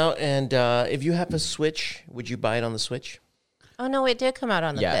 it came out, and if you have a Switch, would you buy it on the Switch? Oh, no, it did come out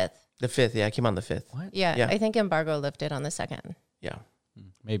on the Yeah. 5th. The 5th, yeah, it came on the 5th. What? Yeah, Yeah. I think embargo lifted on the 2nd. Yeah.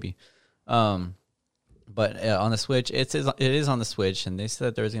 Maybe. But on the Switch, it is on the Switch, and they said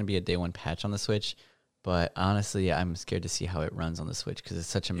that there was going to be a day one patch on the Switch. But honestly, I'm scared to see how it runs on the Switch because it's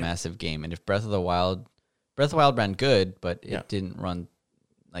such a massive game. And if Breath of the Wild ran good, but it didn't run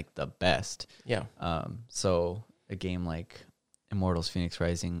like the best. Yeah. So a game like Immortals Phoenix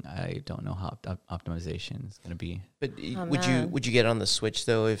Rising, I don't know how optimization is going to be. But Oh, would man. you get it on the Switch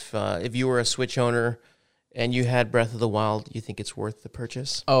though if you were a Switch owner and you had Breath of the Wild, you think it's worth the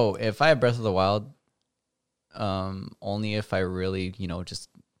purchase? Oh, if I have Breath of the Wild, only if I really, just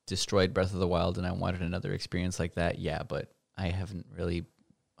destroyed Breath of the Wild and I wanted another experience like that, yeah, but I haven't really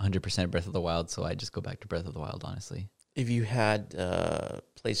 100% Breath of the Wild, so I just go back to Breath of the Wild, honestly. If you had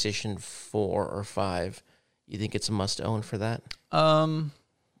PlayStation 4 or 5, you think it's a must own for that?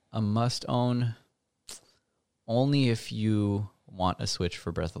 A must own only if you want a Switch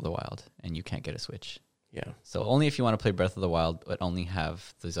for Breath of the Wild and you can't get a Switch. Yeah. So only if you want to play Breath of the Wild but only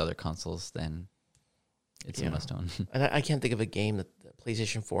have those other consoles, then it's a must own. And I can't think of a game that the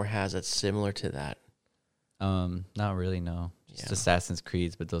PlayStation 4 has that's similar to that. Not really, no. Just Assassin's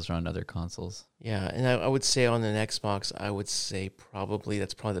Creeds, but those are on other consoles. Yeah, and I would say on an Xbox, I would say that's probably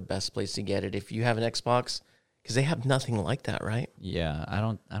the best place to get it if you have an Xbox, because they have nothing like that, right? Yeah, I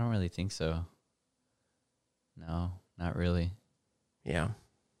don't really think so. No, not really. Yeah.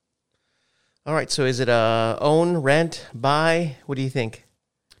 All right, so is it own, rent, buy? What do you think?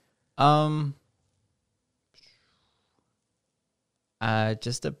 It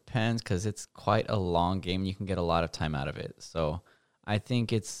just depends because it's quite a long game. You can get a lot of time out of it. So I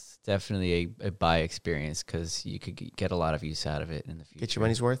think it's definitely a buy experience because you could get a lot of use out of it in the future. Get your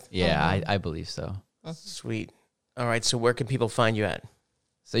money's worth? Yeah, I believe so. Sweet. All right, so where can people find you at?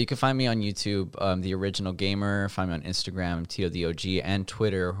 So you can find me on YouTube, The Original Gamer. Find me on Instagram, Tito the OG, and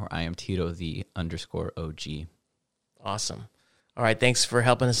Twitter, where I am Tito the _OG. Awesome. All right, thanks for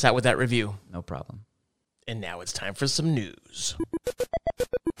helping us out with that review. No problem. And now it's time for some news.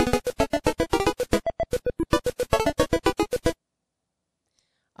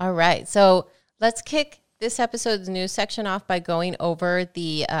 right. So let's kick this episode's news section off by going over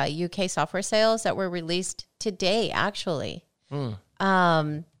the UK software sales that were released today, actually.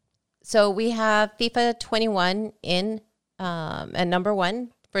 So we have FIFA 21 in at number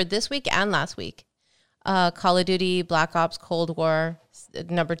 1 for this week and last week. Call of Duty, Black Ops, Cold War,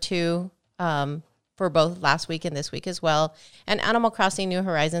 number 2 for both last week and this week as well. And Animal Crossing New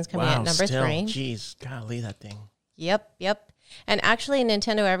Horizons coming at number 3. Jeez, golly, that thing. Yep. And actually,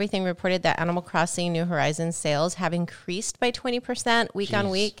 Nintendo Everything reported that Animal Crossing New Horizons sales have increased by 20% week on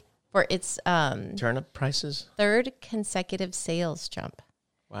week for its turnip prices. 3rd consecutive sales jump.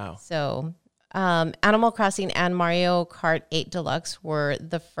 Wow. So Animal Crossing and Mario Kart 8 Deluxe were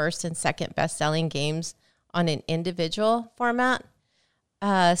the first and second best-selling games on an individual format.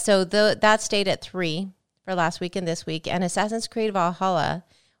 So that stayed at 3 for last week and this week. And Assassin's Creed Valhalla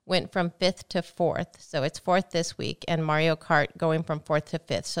went from 5th to 4th. So it's 4th this week. And Mario Kart going from 4th to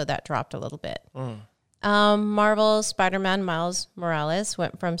 5th. So that dropped a little bit. Marvel's Spider-Man Miles Morales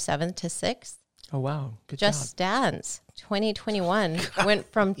went from 7th to 6th. Oh, wow. Good Just job. Dance 2021 went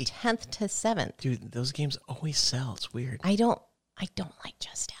from 10th to 7th. Dude, those games always sell. It's weird. I don't like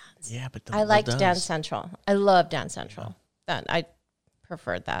Just Dance. Yeah, but I liked Dance Central. I love Dance Central. I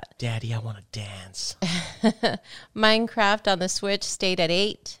preferred that. Daddy, I want to dance. Minecraft on the Switch stayed at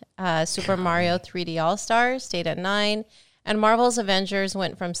 8. Super Mario 3D All-Stars stayed at 9. And Marvel's Avengers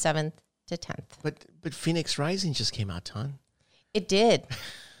went from 7th to 10th. But Phoenix Rising just came out, Ton. It did.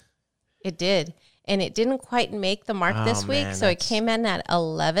 It did. And it didn't quite make the mark this week, so it came in at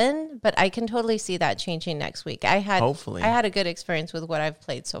 11. But I can totally see that changing next week. Hopefully. I had a good experience with what I've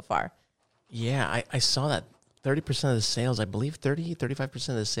played so far. Yeah, I saw that 30% of the sales, I believe 35%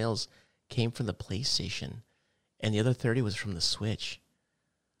 of the sales came from the PlayStation. And the other 30 was from the Switch.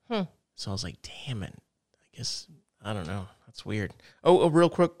 So I was like, damn it. I guess, I don't know. That's weird. Oh, real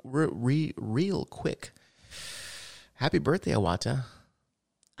quick. Happy birthday, Iwata.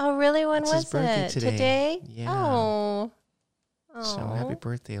 Oh, really? When It's was his birthday it? today. Yeah. Oh. So happy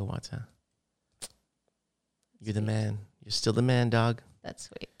birthday, Iwata. You're the man. You're still the man, dog. That's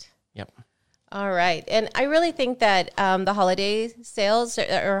sweet. Yep. All right. And I really think that the holiday sales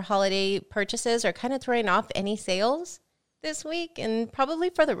or holiday purchases are kind of throwing off any sales this week and probably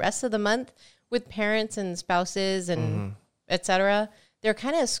for the rest of the month with parents and spouses and et cetera. They're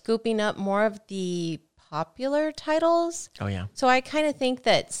kind of scooping up more of the popular titles. Oh, yeah. So I kind of think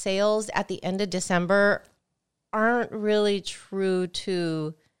that sales at the end of December aren't really true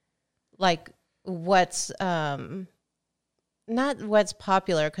to like what's not what's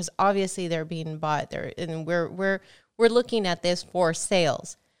popular, because obviously they're being bought there, and we're looking at this for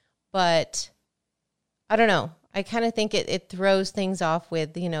sales. But I don't know. I kind of think it throws things off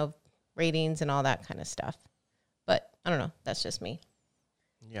with, ratings and all that kind of stuff. But I don't know. That's just me.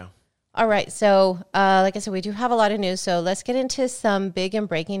 Yeah. All right. So, like I said, we do have a lot of news. So let's get into some big and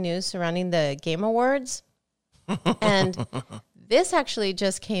breaking news surrounding the Game Awards. And this actually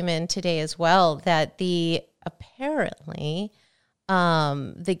just came in today as well, that apparently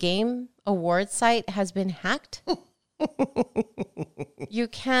the Game Awards site has been hacked. You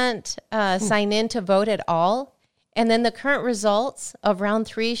can't sign in to vote at all. And then the current results of round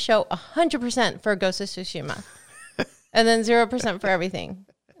 3 show 100% for Ghost of Tsushima. And then 0% for everything.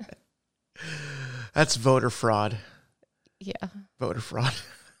 That's voter fraud. Yeah. Voter fraud.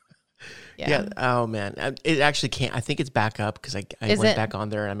 Yeah. Yeah. Oh, man. It actually can't. I think it's back up because I went back on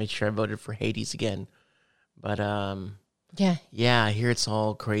there and I made sure I voted for Hades again. But yeah, I hear it's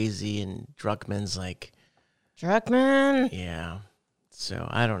all crazy and Druckmann's like... Druckmann. Yeah. So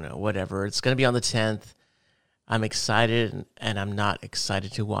I don't know. Whatever. It's going to be on the 10th. I'm excited and I'm not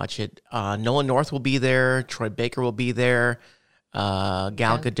excited to watch it. Nolan North will be there. Troy Baker will be there. Gal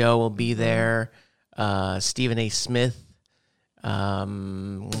Gadot will be there. Stephen A. Smith. Who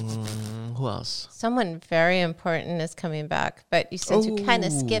else? Someone very important is coming back, but since you kind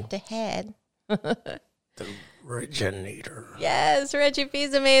of skipped ahead. The Reginator. Yes, Reggie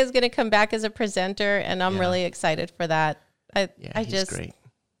Fils-Aimé is going to come back as a presenter, and I'm really excited for that. He's great.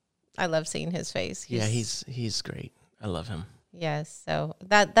 I love seeing his face. He's great. I love him. Yes, so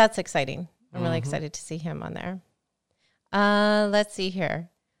that's exciting. I'm really excited to see him on there. Let's see here.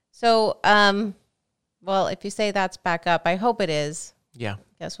 So, well, if you say that's back up, I hope it is. Yeah.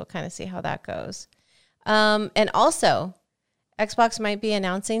 Guess we'll kind of see how that goes. And also, Xbox might be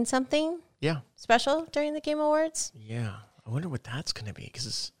announcing something special during the Game Awards. Yeah. I wonder what that's going to be,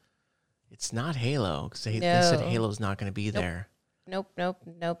 because it's not Halo, because they said Halo's not going to be there. Nope.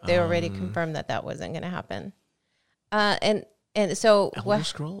 They already confirmed that wasn't going to happen. And so Elder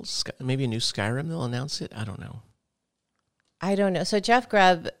Scrolls, maybe a new Skyrim. They'll announce it. I don't know. I don't know. So Jeff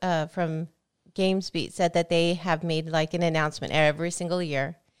Grubb from GamesBeat said that they have made like an announcement every single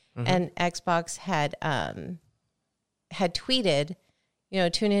year, and Xbox had tweeted,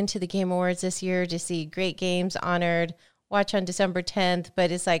 tune into the Game Awards this year to see great games honored. Watch on December 10th,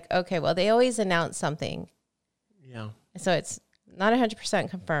 but it's like, okay, well, they always announce something. Yeah. So it's not 100%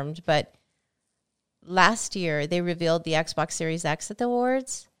 confirmed, but last year they revealed the Xbox Series X at the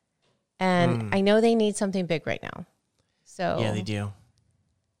awards, and I know they need something big right now. So yeah, they do.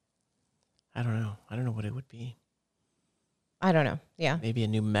 I don't know what it would be. I don't know. Yeah. Maybe a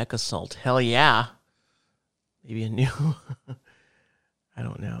new Mech Assault. Hell yeah. Maybe a new, I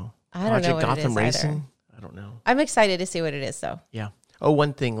don't know. I don't know what Gotham it is Racing? either. I don't know. I'm excited to see what it is, though. Yeah. Oh,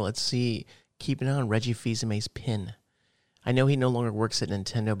 one thing. Let's see. Keep an eye on Reggie Fils-Aimé's pin. I know he no longer works at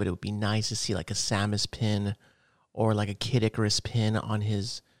Nintendo, but it would be nice to see like a Samus pin or like a Kid Icarus pin on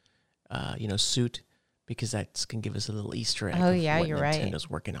his, suit, because that's going to give us a little Easter egg. Oh, of yeah, what you're right. Nintendo's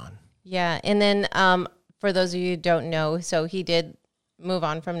working on. Yeah. And then for those of you who don't know, so he did move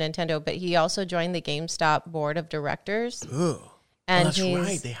on from Nintendo, but he also joined the GameStop board of directors. Ooh. And that's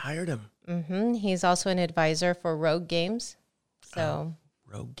right. They hired him. He's also an advisor for Rogue Games. So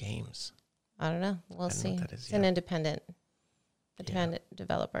Rogue Games. I don't know. We'll see. That is, it's an independent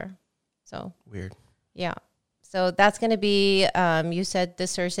developer. So weird. Yeah. So that's going to be, you said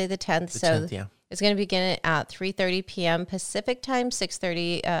this Thursday, the 10th. The 10th, yeah. It's going to begin at 3:30 p.m. Pacific time,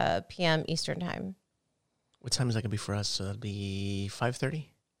 6:30 p.m. Eastern time. What time is that going to be for us? So that'll be 5:30?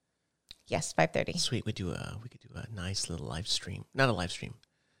 Yes, 5:30. Sweet. We could do a nice little live stream. Not a live stream,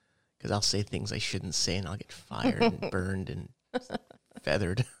 because I'll say things I shouldn't say and I'll get fired and burned and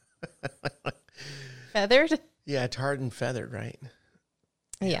feathered. Feathered? Yeah, tarred and feathered, right?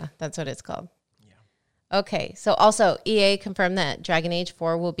 Yeah, that's what it's called. Yeah. Okay, so also EA confirmed that Dragon Age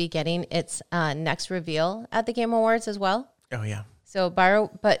 4 will be getting its next reveal at the Game Awards as well. Oh, yeah. So,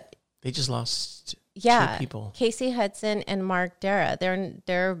 they just lost two people. Casey Hudson and Mark Dara.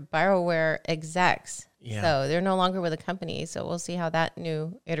 They're BioWare execs. Yeah. So they're no longer with the company. So we'll see how that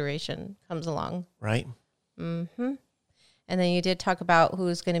new iteration comes along. Right. Mm-hmm. And then you did talk about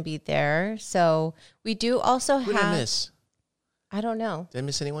who's going to be there. So we do also Who did I miss? I don't know. Did I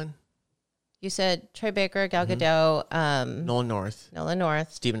miss anyone? You said Troy Baker, Gal Gadot, Nolan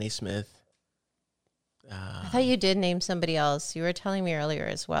North. Stephen A. Smith. I thought you did name somebody else. You were telling me earlier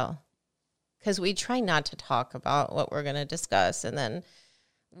as well. Because we try not to talk about what we're going to discuss. And then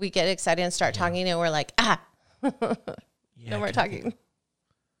we get excited and start talking and we're like, no more talking.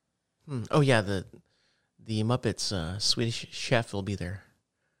 Oh, yeah. The Muppets Swedish Chef will be there.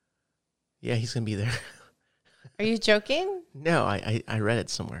 Yeah, he's going to be there. Are you joking? No, I read it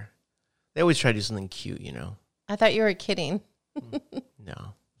somewhere. They always try to do something cute, I thought you were kidding.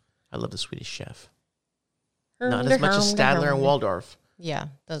 No. I love the Swedish Chef. Not as much as Stadler and Waldorf. Yeah,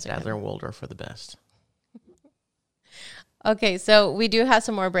 those are Stadler and Waldorf are the best. Okay, so we do have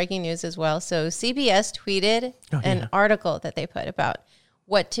some more breaking news as well. So CBS tweeted an article that they put about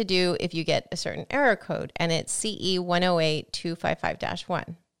what to do if you get a certain error code, and it's CE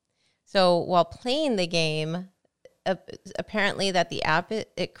 108255-1. So while playing the game, apparently that the app,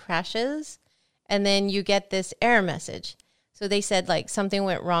 it crashes, and then you get this error message. So they said like something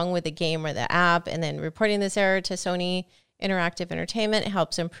went wrong with the game or the app, and then reporting this error to Sony Interactive Entertainment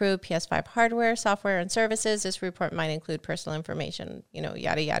helps improve PS5 hardware, software, and services. This report might include personal information, yada,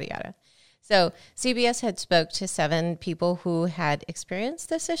 yada, yada. So CBS had spoke to 7 people who had experienced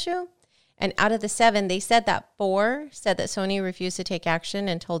this issue. And out of the 7, they said that 4 said that Sony refused to take action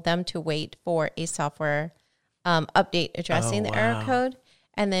and told them to wait for a software update addressing the error code.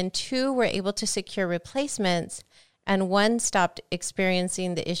 And then 2 were able to secure replacements. And 1 stopped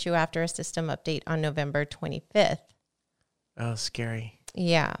experiencing the issue after a system update on November 25th. Oh, scary.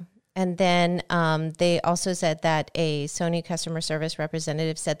 Yeah. And then they also said that a Sony customer service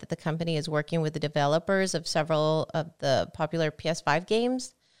representative said that the company is working with the developers of several of the popular PS5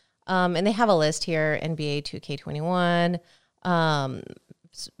 games. And they have a list here: NBA 2K21,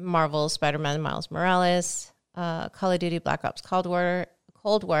 Marvel Spider-Man Miles Morales, Call of Duty Black Ops Cold War,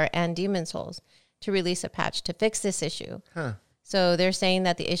 and Demon's Souls, to release a patch to fix this issue. Huh. So they're saying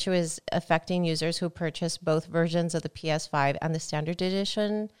that the issue is affecting users who purchase both versions of the PS5 and the standard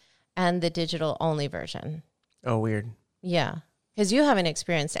edition and the digital-only version. Oh, weird. Yeah, because you haven't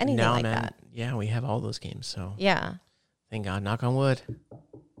experienced anything that. Yeah, we have all those games, so yeah. Thank God, knock on wood.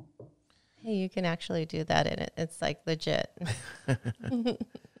 Hey, you can actually do that, and it's like legit.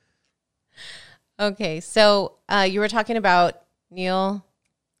 Okay, so you were talking about Neil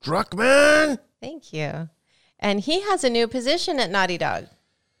Druckmann. Thank you. And he has a new position at Naughty Dog.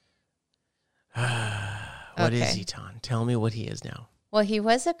 What is Okay. he, Ton? Tell me what he is now. Well, he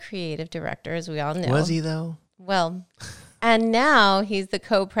was a creative director, as we all know. Was he, though? Well, and now he's the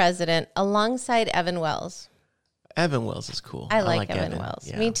co-president alongside Evan Wells. Evan Wells is cool. I like Evan Wells.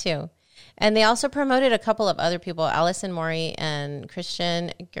 Yeah. Me too. And they also promoted a couple of other people, Allison Mori and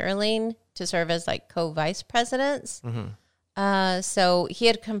Christian Gerling, to serve as like co-vice presidents. So he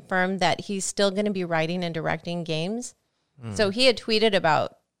had confirmed that he's still going to be writing and directing games. So he had tweeted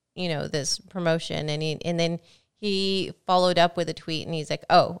about, this promotion, and then he followed up with a tweet, and he's like,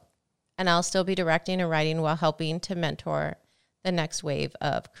 "Oh, and I'll still be directing and writing while helping to mentor the next wave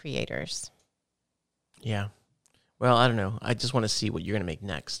of creators." Yeah. Well, I don't know. I just want to see what you're going to make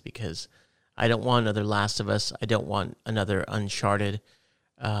next, because I don't want another Last of Us. I don't want another Uncharted.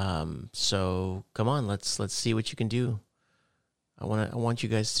 So come on, let's see what you can do. I want you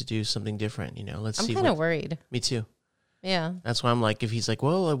guys to do something different. Let's I'm see. kind of worried. Me too. Yeah. That's why I'm like, if he's like,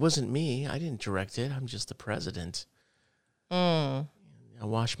 well, it wasn't me. I didn't direct it. I'm just the president. I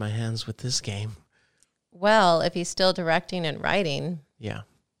wash my hands with this game. Well, if he's still directing and writing, Yeah.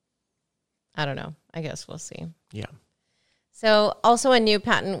 I don't know. I guess we'll see. Yeah. So also a new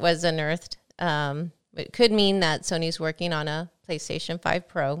patent was unearthed. It could mean that Sony's working on a PlayStation 5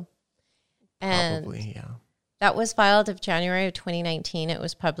 Pro. And Probably, yeah. that was filed of January of 2019. It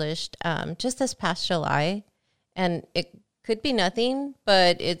was published just this past July. And it could be nothing,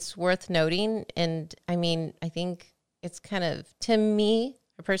 but it's worth noting. And I mean, I think it's kind of, to me,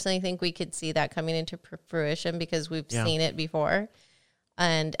 I personally think we could see that coming into fruition because we've seen it before.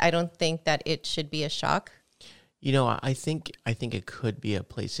 And I don't think that it should be a shock. I think it could be a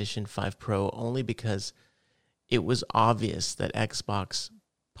PlayStation 5 Pro only because it was obvious that Xbox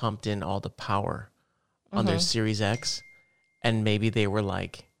pumped in all the power on their Series X, and maybe they were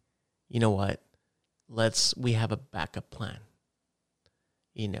like, you know what? We have a backup plan.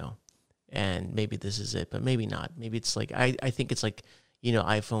 And maybe this is it, but maybe not. Maybe it's like I think it's like,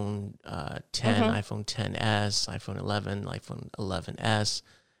 iPhone 10, iPhone 10s, iPhone 11, iPhone 11s,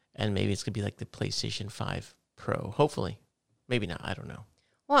 and maybe it's gonna be like the PlayStation 5 Pro. Hopefully, maybe not. I don't know.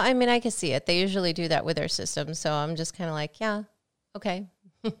 Well, I mean, I can see it. They usually do that with their systems, so I'm just kind of like, yeah, okay.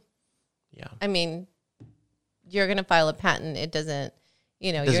 Yeah. I mean, you're going to file a patent. It doesn't,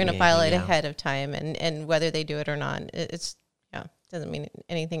 you're Doesn't going to mean file it anything, yeah. ahead of time, and whether they do it or not, doesn't mean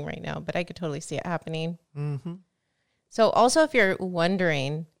anything right now. But I could totally see it happening. Mm-hmm. So, also, if you're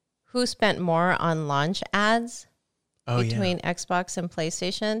wondering who spent more on launch ads between Xbox and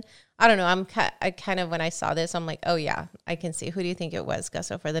PlayStation, I don't know. I kind of, when I saw this, I'm like, oh yeah, I can see. Who do you think it was,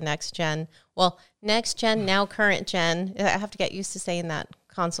 Gusso, for the next gen? Well, next gen, now current gen. I have to get used to saying that.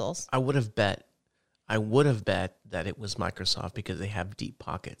 Consoles. I would have bet that it was Microsoft because they have deep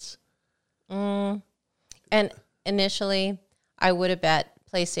pockets. And initially, I would have bet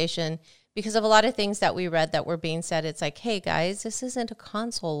PlayStation because of a lot of things that we read that were being said. It's like, hey guys, this isn't a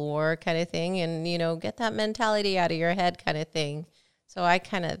console war kind of thing, and get that mentality out of your head kind of thing. So I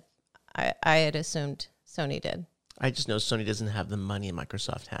had assumed Sony did. I just know Sony doesn't have the money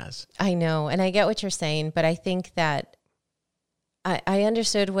Microsoft has. I know, and I get what you're saying, but I think that I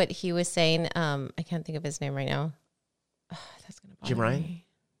understood what he was saying. I can't think of his name right now. That's gonna bother Jim Ryan? me.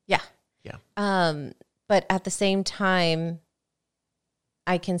 Yeah. Yeah. But at the same time,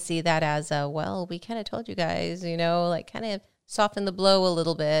 I can see that as we kind of told you guys, like kind of soften the blow a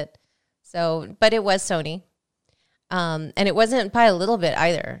little bit. So, but it was Sony. And it wasn't by a little bit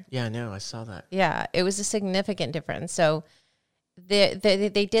either. Yeah, I know. I saw that. Yeah, it was a significant difference. So they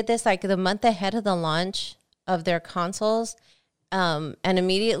did this like the month ahead of the launch of their consoles. And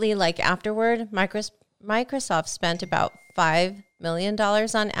immediately, like afterward, Microsoft spent about $5 million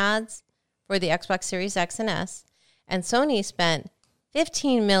on ads for the Xbox Series X and S. And Sony spent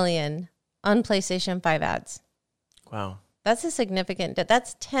 $15 million on PlayStation 5 ads. Wow. That's a significant,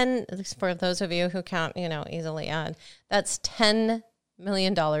 that's 10, for those of you who count, easily add, that's $10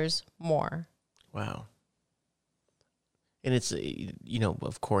 million more. Wow. And it's,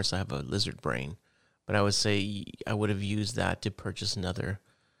 of course I have a lizard brain, but I would say I would have used that to purchase another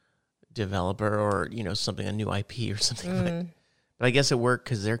developer or, something, a new IP or something. But I guess it worked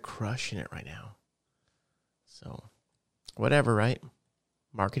because they're crushing it right now. So whatever, right?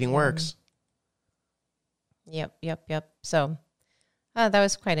 Marketing works. Yep. So that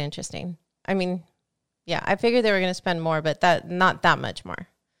was quite interesting. I mean, yeah, I figured they were going to spend more, but not that much more.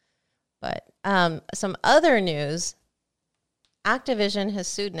 But some other news, Activision has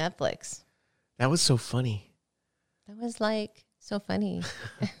sued Netflix. That was so funny. That was like so funny.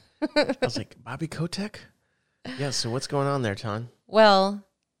 I was like, Bobby Kotick? Yeah, so what's going on there, Ton? Well,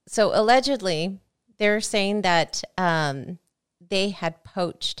 so allegedly, they're saying that they had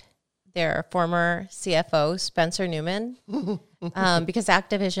poached their former CFO, Spencer Newman, because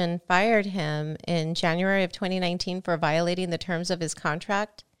Activision fired him in January of 2019 for violating the terms of his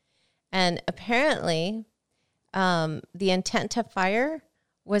contract. And apparently, the intent to fire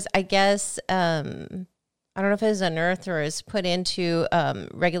was, I guess, I don't know if it was unearthed or is put into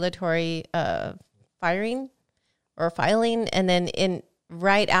regulatory firing or filing. And then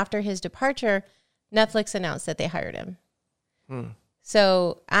right after his departure, Netflix announced that they hired him.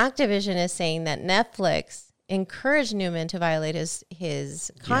 So Activision is saying that Netflix encouraged Newman to violate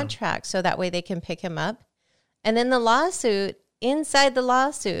his contract so that way they can pick him up. And then the lawsuit, inside the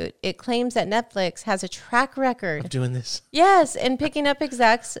lawsuit, it claims that Netflix has a track record of doing this. Yes, and picking up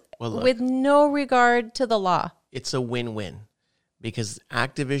execs with no regard to the law. It's a win-win because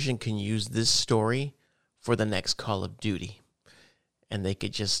Activision can use this story for the next Call of Duty. And they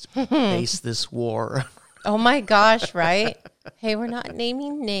could just face this war. Oh my gosh, right? Hey, we're not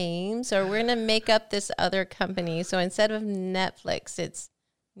naming names, or we're going to make up this other company. So instead of Netflix, it's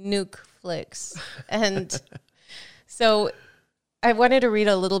Nukeflix. And so I wanted to read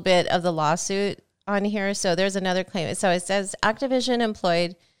a little bit of the lawsuit on here. So there's another claim. So it says Activision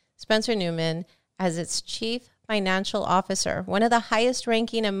employed Spencer Newman as its chief financial officer, one of the highest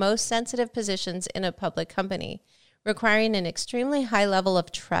ranking and most sensitive positions in a public company, requiring an extremely high level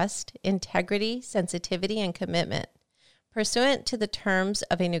of trust, integrity, sensitivity, and commitment, pursuant to the terms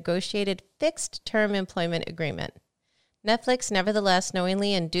of a negotiated fixed-term employment agreement. Netflix nevertheless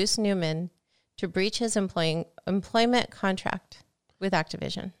knowingly induced Newman to breach his employment contract with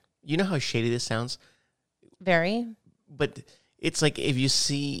Activision. You know how shady this sounds? Very. But it's like if you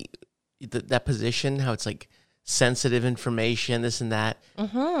see that position, how it's like sensitive information, this and that.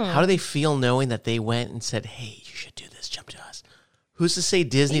 How do they feel knowing that they went and said, hey, you should do this, jump to us? Who's to say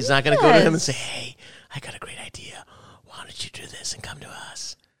Disney's not going to go to him and say, hey, I got a great idea. Why don't you do this and come to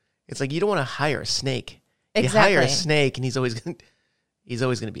us? It's like you don't want to hire a snake. Exactly. You hire a snake and he's always going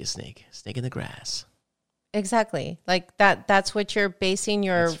to be a snake in the grass. Exactly. Like that's what you're basing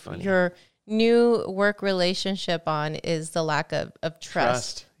your new work relationship on, is the lack of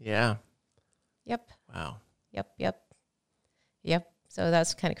trust. Yeah. Yep. Wow. Yep. So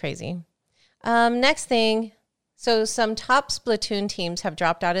that's kind of crazy. Next thing. So some top Splatoon teams have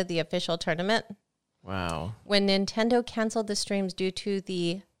dropped out of the official tournament. Wow. When Nintendo canceled the streams due to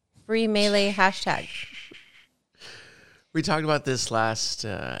the free Melee hashtag. We talked about this last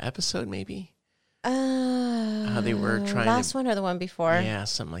episode, maybe. How they were trying last one or the one before. Yeah,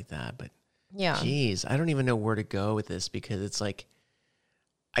 something like that. But yeah. Geez, I don't even know where to go with this because it's like,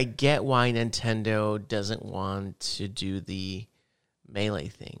 I get why Nintendo doesn't want to do the Melee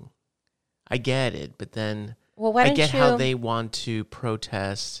thing. I get it, but then I get how they want to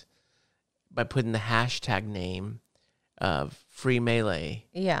protest by putting the hashtag name of free Melee.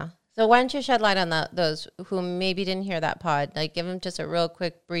 Yeah. So why don't you shed light on those who maybe didn't hear that pod? Like, give them just a real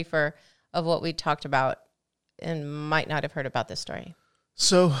quick briefer of what we talked about and might not have heard about this story.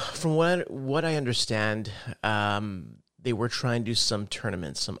 So from what I understand, they were trying to do some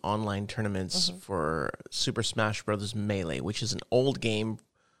tournaments, some online tournaments for Super Smash Bros. Melee, which is an old game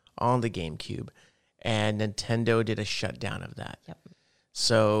on the GameCube. And Nintendo did a shutdown of that. Yep.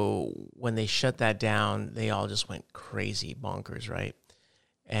 So when they shut that down, they all just went crazy, bonkers, right?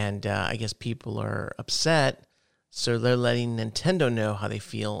 And I guess people are upset. So they're letting Nintendo know how they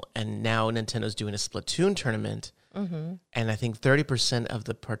feel. And now Nintendo's doing a Splatoon tournament. And I think 30% of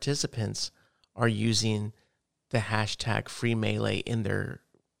the participants are using the hashtag free Melee in their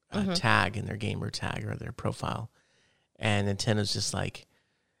tag, in their gamer tag or their profile. And Nintendo's just like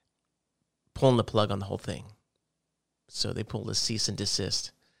pulling the plug on the whole thing. So they pulled a cease and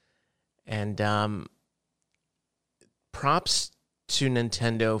desist. And props to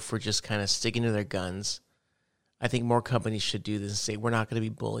Nintendo for just kind of sticking to their guns. I think more companies should do this and say, we're not going to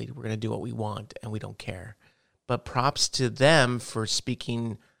be bullied. We're going to do what we want and we don't care. But props to them for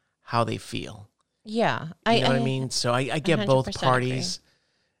speaking how they feel. Yeah. You know what I mean? So I get both parties,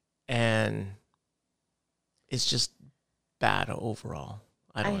 and it's just bad overall.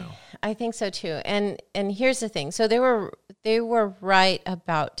 I don't know. I think so too. And here's the thing. So they were right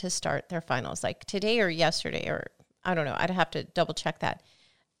about to start their finals, like today or yesterday, or I don't know. I'd have to double check that.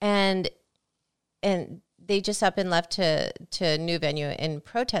 And they just up and left to a new venue in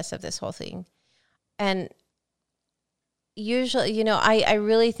protest of this whole thing. And usually, I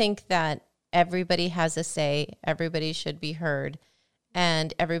really think that everybody has a say, everybody should be heard,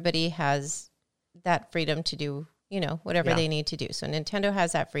 and everybody has that freedom to do, whatever they need to do. So Nintendo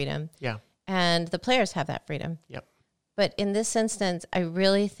has that freedom. Yeah. And the players have that freedom. Yep. But in this instance, I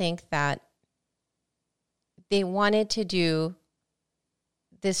really think that they wanted to do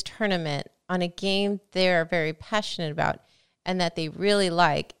this tournament on a game they're very passionate about and that they really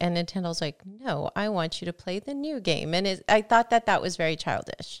like. And Nintendo's like, no, I want you to play the new game. And I thought that was very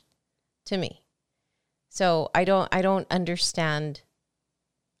childish to me. So I don't understand.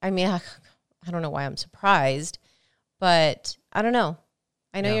 I mean, I don't know why I'm surprised, but I don't know.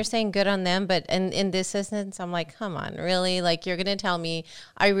 I know you're saying good on them, but in this instance, I'm like, come on, really? Like, you're going to tell me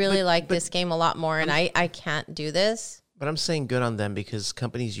I really like this game a lot more and I can't do this? But I'm saying good on them because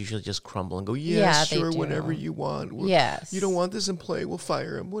companies usually just crumble and go, Yeah, they sure, do. whatever you want. Yes. You don't want this in play, we'll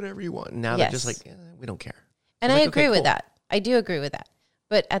fire them, whatever you want. Now they're just like, we don't care. And It's I like, agree okay, with cool. that. I do agree with that.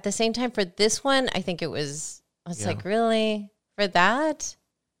 But at the same time, for this one, I think I was like, really? For that?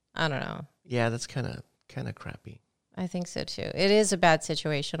 I don't know. Yeah, that's kind of crappy. I think so too. It is a bad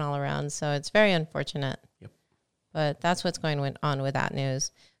situation all around, so it's very unfortunate. Yep. But that's what's going on with that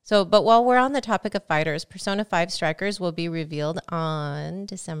news. So, but while we're on the topic of fighters, Persona 5 Strikers will be revealed on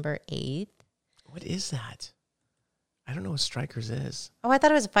December 8th. What is that? I don't know what Strikers is. Oh, I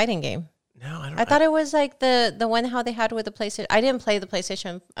thought it was a fighting game. No, I don't. I thought it was like the one how they had with the PlayStation. I didn't play the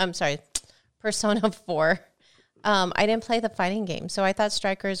PlayStation. I'm sorry, Persona 4. I didn't play the fighting game, so I thought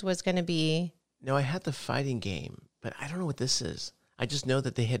Strikers was going to be. No, I had the fighting game, but I don't know what this is. I just know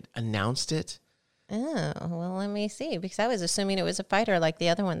that they had announced it. Oh, well, let me see, because I was assuming it was a fighter like the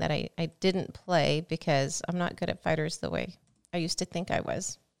other one that I didn't play because I'm not good at fighters the way I used to think I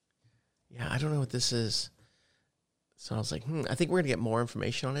was. Yeah, I don't know what this is. So I was like, I think we're going to get more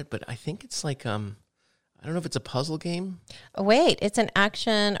information on it, but I think it's like, I don't know if it's a puzzle game. Oh, wait, it's an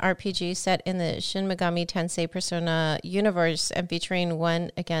action RPG set in the Shin Megami Tensei Persona universe and featuring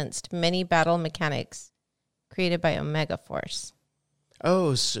one against many battle mechanics created by Omega Force.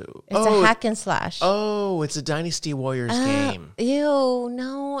 Oh, so It's a hack and slash. Oh, it's a Dynasty Warriors game. Ew,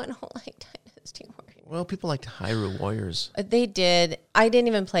 no, I don't like Dynasty Warriors. Well, people like Hyrule Warriors. They did. I didn't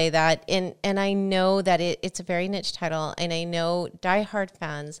even play that. And I know that it's a very niche title, and I know diehard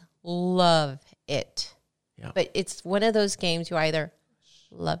fans love it. Yeah. But it's one of those games you either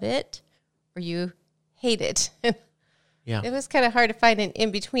love it or you hate it. Yeah. It was kind of hard to find an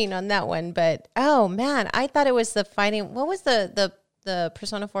in-between on that one. But, oh, man, I thought it was the fighting. What was the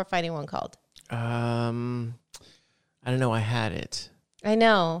Persona 4 fighting one called? I don't know. I had it. I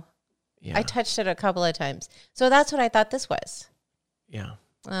know. Yeah. I touched it a couple of times. So that's what I thought this was. Yeah.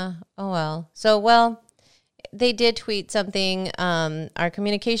 Oh, well. So, well, they did tweet something. Our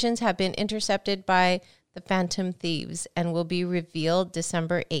communications have been intercepted by the Phantom Thieves and will be revealed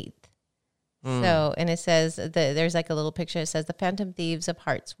December 8th. So, and it says, there's like a little picture. It says the Phantom Thieves of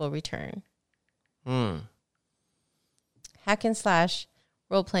Hearts will return. Hack and slash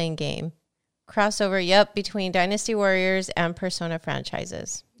role-playing game. Crossover, between Dynasty Warriors and Persona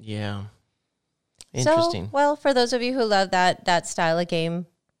franchises. Yeah. Interesting. So, well, for those of you who love that style of game,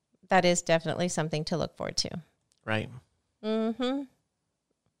 that is definitely something to look forward to. Right. Mm-hmm.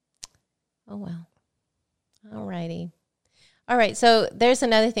 Oh, well. All righty. All right. So there's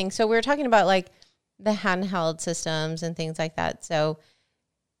another thing. So we were talking about like the handheld systems and things like that. So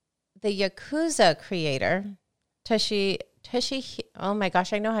the Yakuza creator, oh my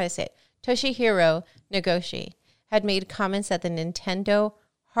gosh, I know how to say it. Toshihiro Nagoshi had made comments that the Nintendo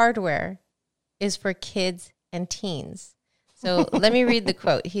hardware is for kids and teens. So let me read the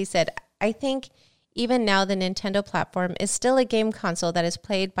quote. He said, I think even now the Nintendo platform is still a game console that is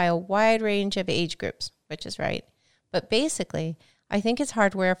played by a wide range of age groups, which is right. But basically, I think it's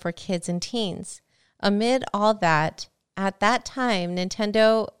hardware for kids and teens. Amid all that, at that time,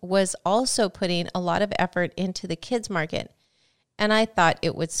 Nintendo was also putting a lot of effort into the kids market, and I thought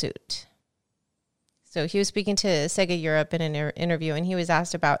it would suit. So he was speaking to Sega Europe in an interview, and he was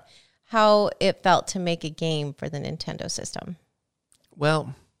asked about how it felt to make a game for the Nintendo system.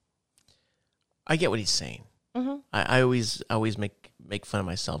 Well, I get what he's saying. Mm-hmm. I always make fun of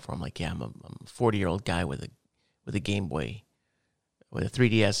myself where I'm like, yeah, I'm a 40-year-old guy with a Game Boy, with a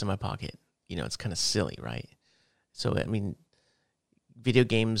 3DS in my pocket. You know, it's kind of silly, right? So, I mean, video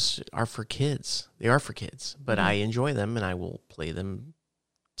games are for kids. They are for kids, but I enjoy them and I will play them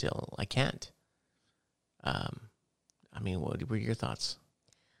till I can't. I mean, what were your thoughts?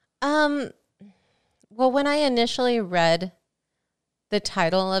 Well, when I initially read the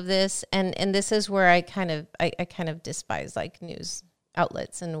title of this, and this is where I kind of despise like news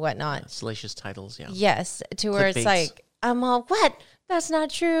outlets and whatnot. Salacious titles, yeah. Yes, to where it's Clickbaits. like, I'm all, what? That's not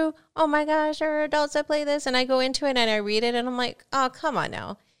true. Oh my gosh, there are adults that play this. And I go into it and I read it and I'm like, oh, come on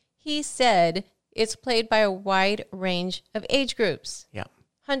now. He said it's played by a wide range of age groups. Yeah.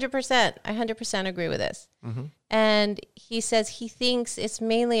 100%. I 100% agree with this.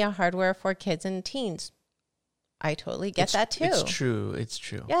 I totally get that too. It's true. It's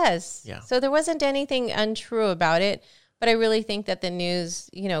true. Yes. Yeah. So there wasn't anything untrue about it, but I really think that the news,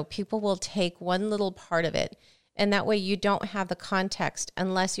 people will take one little part of it, and that way you don't have the context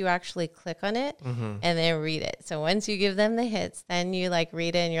unless you actually click on it and then read it. So once you give them the hits, then you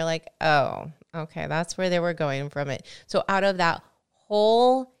read it and you're like, oh, okay, that's where they were going from it. So out of that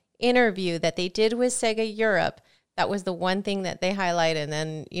whole interview that they did with Sega Europe, that was the one thing that they highlight and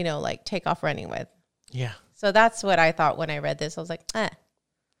then, take off running with. Yeah. So that's what I thought when I read this. I was like,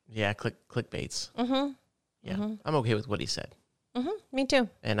 Yeah, clickbaits. Yeah, I'm okay with what he said. Me too.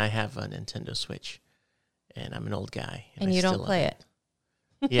 And I have a Nintendo Switch, and I'm an old guy. And you don't play it.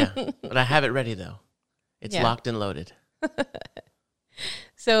 Yeah, but I have it ready, though. It's locked and loaded.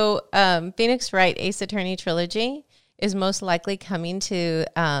 So Phoenix Wright Ace Attorney Trilogy is most likely coming to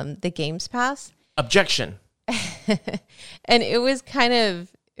the Games Pass. Objection. And it was kind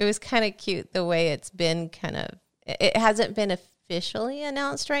of cute the way it's been it hasn't been officially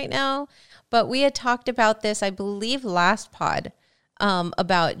announced right now, but we had talked about this, I believe, last pod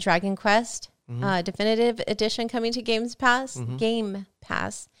about Dragon Quest Definitive Edition coming to Game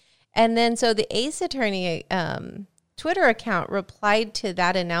Pass. And then so the Ace Attorney Twitter account replied to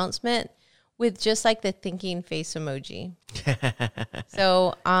that announcement with just like the thinking face emoji.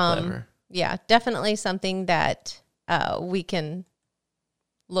 So Clever. Yeah, definitely something that we can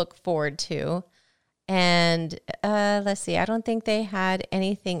look forward to. And let's see, I don't think they had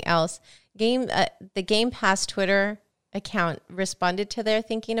anything else. The Game Pass Twitter account responded to their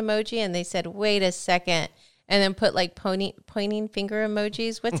thinking emoji and they said, wait a second, and then put like pointing finger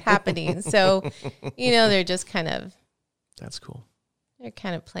emojis. What's happening? So, they're just That's cool. They're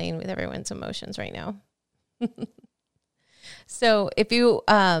kind of playing with everyone's emotions right now. So if you,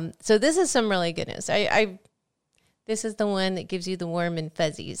 so this is some really good news. This is the one that gives you the warm and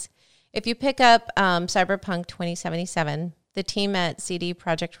fuzzies. If you pick up Cyberpunk 2077, the team at CD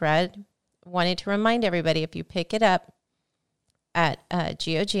Projekt Red wanted to remind everybody, if you pick it up at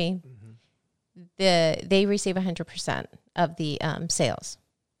GOG, they receive 100% of the sales.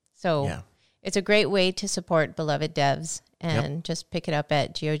 So it's a great way to support beloved devs and just pick it up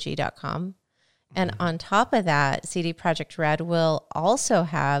at GOG.com. And on top of that, CD Projekt Red will also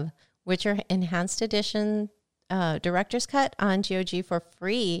have Witcher Enhanced Edition Director's Cut on GOG for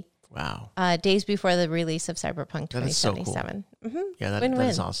free. Wow. Days before the release of Cyberpunk 2077. That is so cool. Yeah, that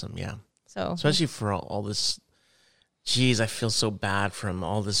is awesome. Yeah. So especially for all this, geez, I feel so bad from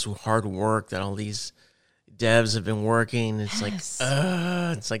all this hard work that all these devs have been working. It's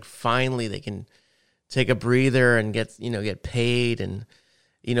like finally they can take a breather and get paid, and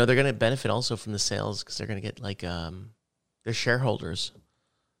they're going to benefit also from the sales because they're going to get their shareholders.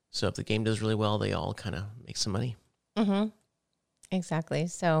 So if the game does really well, they all kind of make some money. Exactly.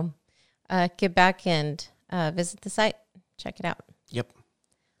 So get back and visit the site. Check it out. Yep.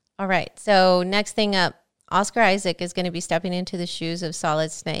 All right. So next thing up, Oscar Isaac is going to be stepping into the shoes of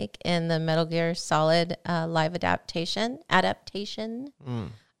Solid Snake in the Metal Gear Solid live adaptation.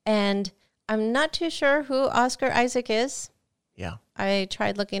 And I'm not too sure who Oscar Isaac is. Yeah. I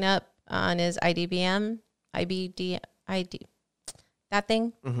tried looking up on his that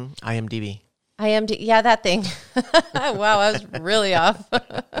thing. IMDb. Yeah, that thing. Wow, I was really off.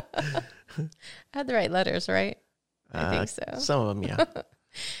 I had the right letters, right? I think so. Some of them, yeah.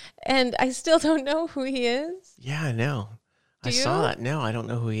 And I still don't know who he is. Yeah, I know. Do you? Saw that. No, I don't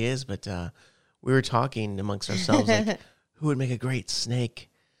know who he is, but we were talking amongst ourselves, like, who would make a great Snake?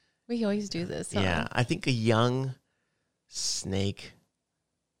 We always do this. Yeah, I think a young Snake,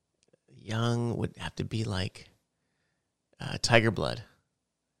 would have to be like Tiger Blood.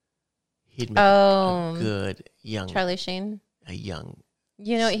 He'd make a good young Charlie Sheen. A young.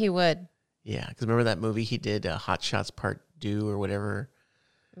 He would. Yeah, because remember that movie he did, Hot Shots Part 2 or whatever?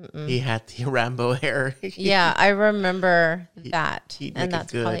 He had the Rambo hair. Yeah, I remember that. And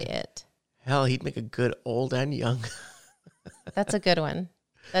that's probably it. Hell, he'd make a good old and young. That's a good one.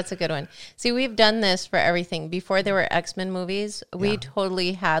 See, we've done this for everything. Before there were X-Men movies, we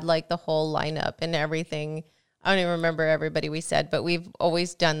totally had like the whole lineup and everything. I don't even remember everybody we said, but we've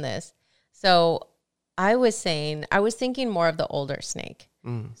always done this. So I was thinking more of the older Snake.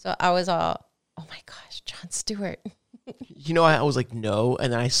 So I was all, oh my gosh, Jon Stewart. I was like, no.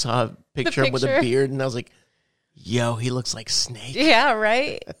 And then I saw a picture of him with a beard and I was like, yo, he looks like Snake. Yeah,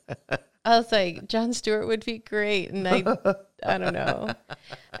 right? I was like, Jon Stewart would be great. And I don't know.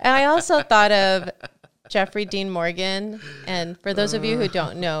 And I also thought of Jeffrey Dean Morgan. And for those of you who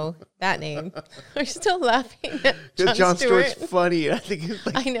don't know that name, we're still laughing at Jon Stewart. Stewart's funny. I think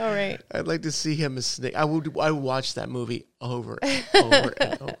I know, right? I'd like to see him as Snake. I would watch that movie over and over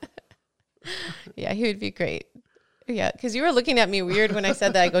and over. Yeah, he would be great. Yeah, because you were looking at me weird when I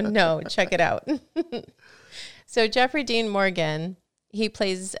said that. I go, no, check it out. So Jeffrey Dean Morgan, he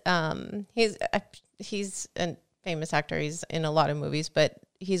plays, he's a famous actor. He's in a lot of movies, but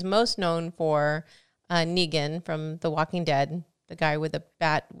he's most known for Negan from The Walking Dead, the guy with a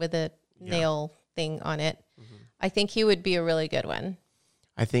bat with a nail thing on it. Mm-hmm. I think he would be a really good one.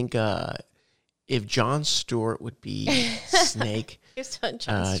 I think if Jon Stewart would be Snake,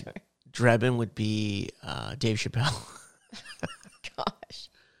 Drebin would be Dave Chappelle. Gosh.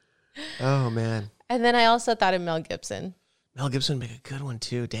 Oh, man. And then I also thought of Mel Gibson. Mel Gibson would make a good one,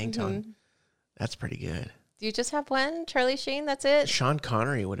 too. Dang Tone. Mm-hmm. That's pretty good. Do you just have one? Charlie Sheen, that's it? Sean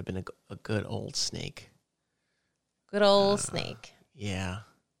Connery would have been a good old Snake. Good old Snake. Yeah.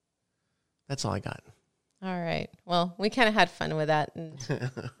 That's all I got. All right. Well, we kind of had fun with that. And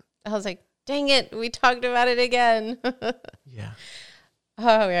I was like, dang it, we talked about it again. Yeah.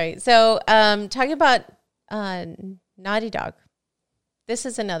 All right. So talking about Naughty Dog. This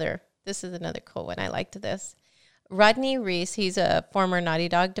is another cool one. I liked this. Rodney Reese, he's a former Naughty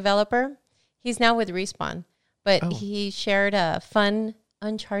Dog developer. He's now with Respawn, but he shared a fun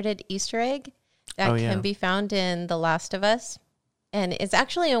Uncharted Easter egg that can be found in The Last of Us. And it's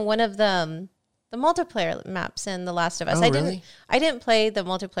actually in one of the multiplayer maps in The Last of Us. I didn't play the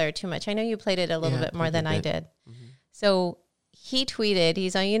multiplayer too much. I know you played it a little bit more than I did. Mm-hmm. So he tweeted,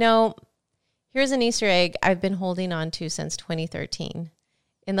 he's on, here's an Easter egg I've been holding on to since 2013.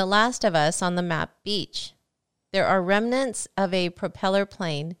 In The Last of Us on the map Beach, there are remnants of a propeller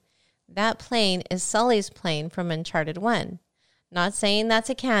plane. That plane is Sully's plane from Uncharted 1. Not saying that's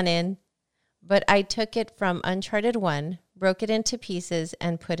a canon, but I took it from Uncharted 1, broke it into pieces,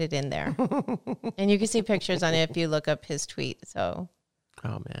 and put it in there. And you can see pictures on it if you look up his tweet. So,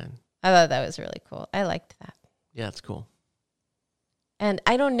 oh, man. I thought that was really cool. I liked that. Yeah, that's cool. And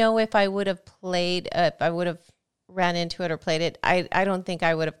I don't know if I would have ran into it or played it. I don't think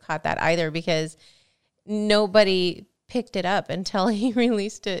I would have caught that either because nobody picked it up until he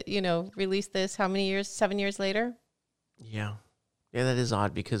released it, released this how many years? 7 years later? Yeah. Yeah, that is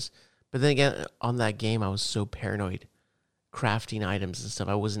odd but then again, on that game, I was so paranoid crafting items and stuff.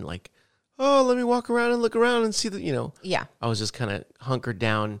 I wasn't like, oh, let me walk around and look around and see the, Yeah. I was just kind of hunkered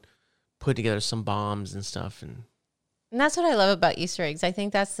down, put together some bombs and stuff. And that's what I love about Easter eggs. I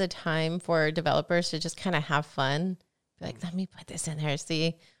think that's the time for developers to just kind of have fun. Be like, let me put this in there,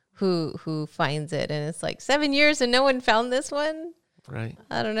 see who finds it. And it's like 7 years and no one found this one. Right.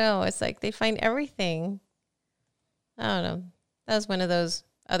 I don't know. It's like they find everything. I don't know. That was one of those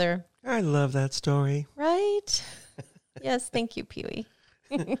other. I love that story. Right? Yes. Thank you, Pee-wee.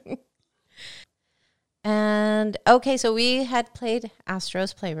 And okay, so we had played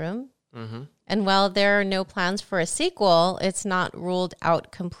Astro's Playroom. Mm-hmm. And while there are no plans for a sequel, it's not ruled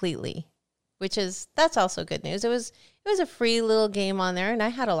out completely, that's also good news. It was a free little game on there, and I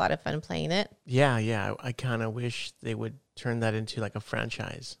had a lot of fun playing it. Yeah. I kind of wish they would turn that into like a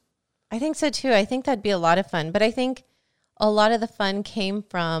franchise. I think so too. I think that'd be a lot of fun. But I think a lot of the fun came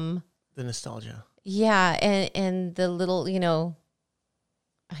from the nostalgia. Yeah, and the little,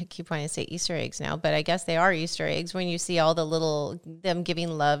 I keep wanting to say Easter eggs now, but I guess they are Easter eggs when you see all the them giving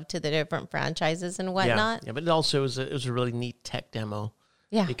love to the different franchises and whatnot. Yeah, but it also was a really neat tech demo.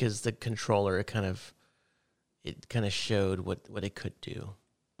 Yeah. Because the controller, it kind of showed what it could do.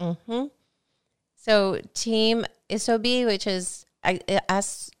 Mm-hmm. So Team Asobi, which is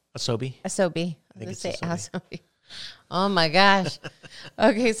Asobi? Asobi. I think it's Asobi. Oh my gosh.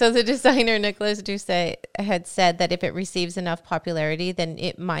 Okay, so the designer Nicholas Doucet had said that if it receives enough popularity, then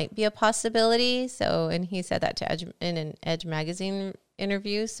it might be a possibility. So, and he said that to Edge in an Edge magazine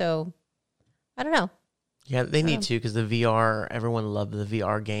interview. So, I don't know. Yeah, they need to because the VR, everyone loved the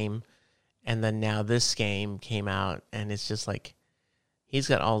VR game. And then now this game came out and it's just like, he's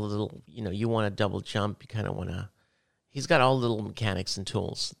got all the little, you want to double jump. You kind of want to, he's got all the little mechanics and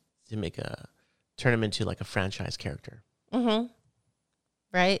tools to turn him into like a franchise character. Mm-hmm.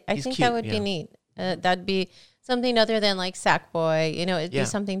 Right? I think cute, that would be neat. That'd be something other than like Sackboy. It'd be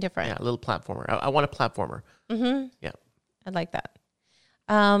something different. Yeah, a little platformer. I want a platformer. Mm-hmm. Yeah. I'd like that.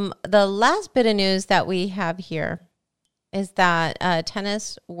 The last bit of news that we have here is that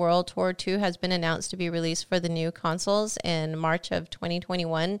Tennis World Tour 2 has been announced to be released for the new consoles in March of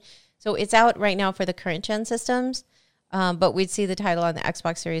 2021. So it's out right now for the current gen systems, but we'd see the title on the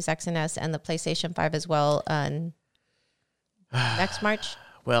Xbox Series X and S and the PlayStation 5 as well next March.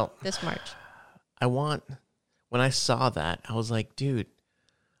 Well, this March. When I saw that, I was like, dude,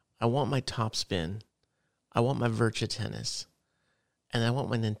 I want my Top Spin. I want my Virtua Tennis. And I want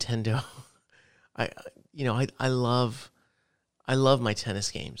my Nintendo. I love my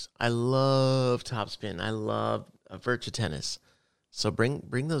tennis games. I love Top Spin. I love Virtua Tennis. So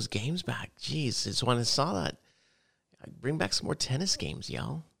bring those games back. Jeez, it's when I saw that. Bring back some more tennis games,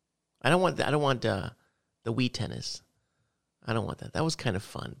 y'all. I don't want the Wii Tennis. I don't want that. That was kind of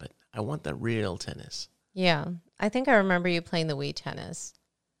fun, but I want the real tennis. Yeah. I think I remember you playing the Wii Tennis.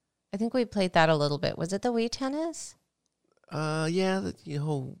 I think we played that a little bit. Was it the Wii Tennis? Yeah,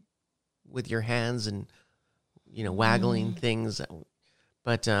 with your hands and, waggling things.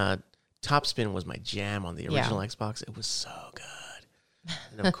 But Topspin was my jam on the original Xbox. It was so good.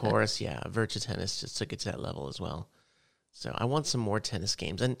 And of course, Virtua Tennis just took it to that level as well. So I want some more tennis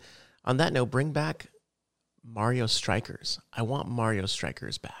games. And on that note, bring back Mario Strikers. I want Mario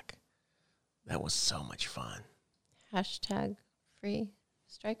Strikers back. That was so much fun. Hashtag free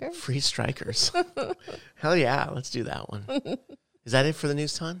strikers. Free strikers. Hell yeah, let's do that one. Is that it for the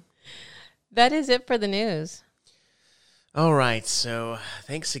news, Ton? That is it for the news. All right, so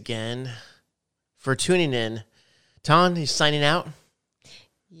thanks again for tuning in. Ton, you signing out?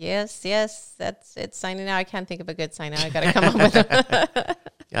 Yes, that's it. Signing out. I can't think of a good sign out. I got to come up with it.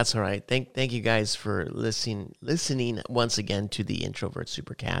 That's all right. Thank you guys for listening once again to the Introvert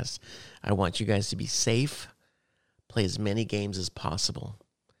Supercast. I want you guys to be safe, play as many games as possible,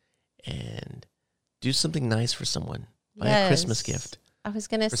 and do something nice for someone. Buy a Christmas gift. I was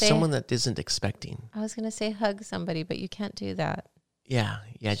going to say... For someone that isn't expecting. I was going to say hug somebody, but you can't do that. Yeah.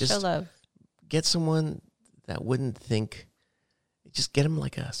 Just show love. Get someone that wouldn't think... Just get them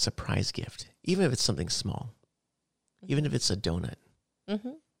like a surprise gift, even if it's something small. Even if it's a donut. Mm-hmm.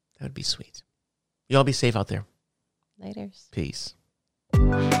 That would be sweet. You all be safe out there. Laters. Peace.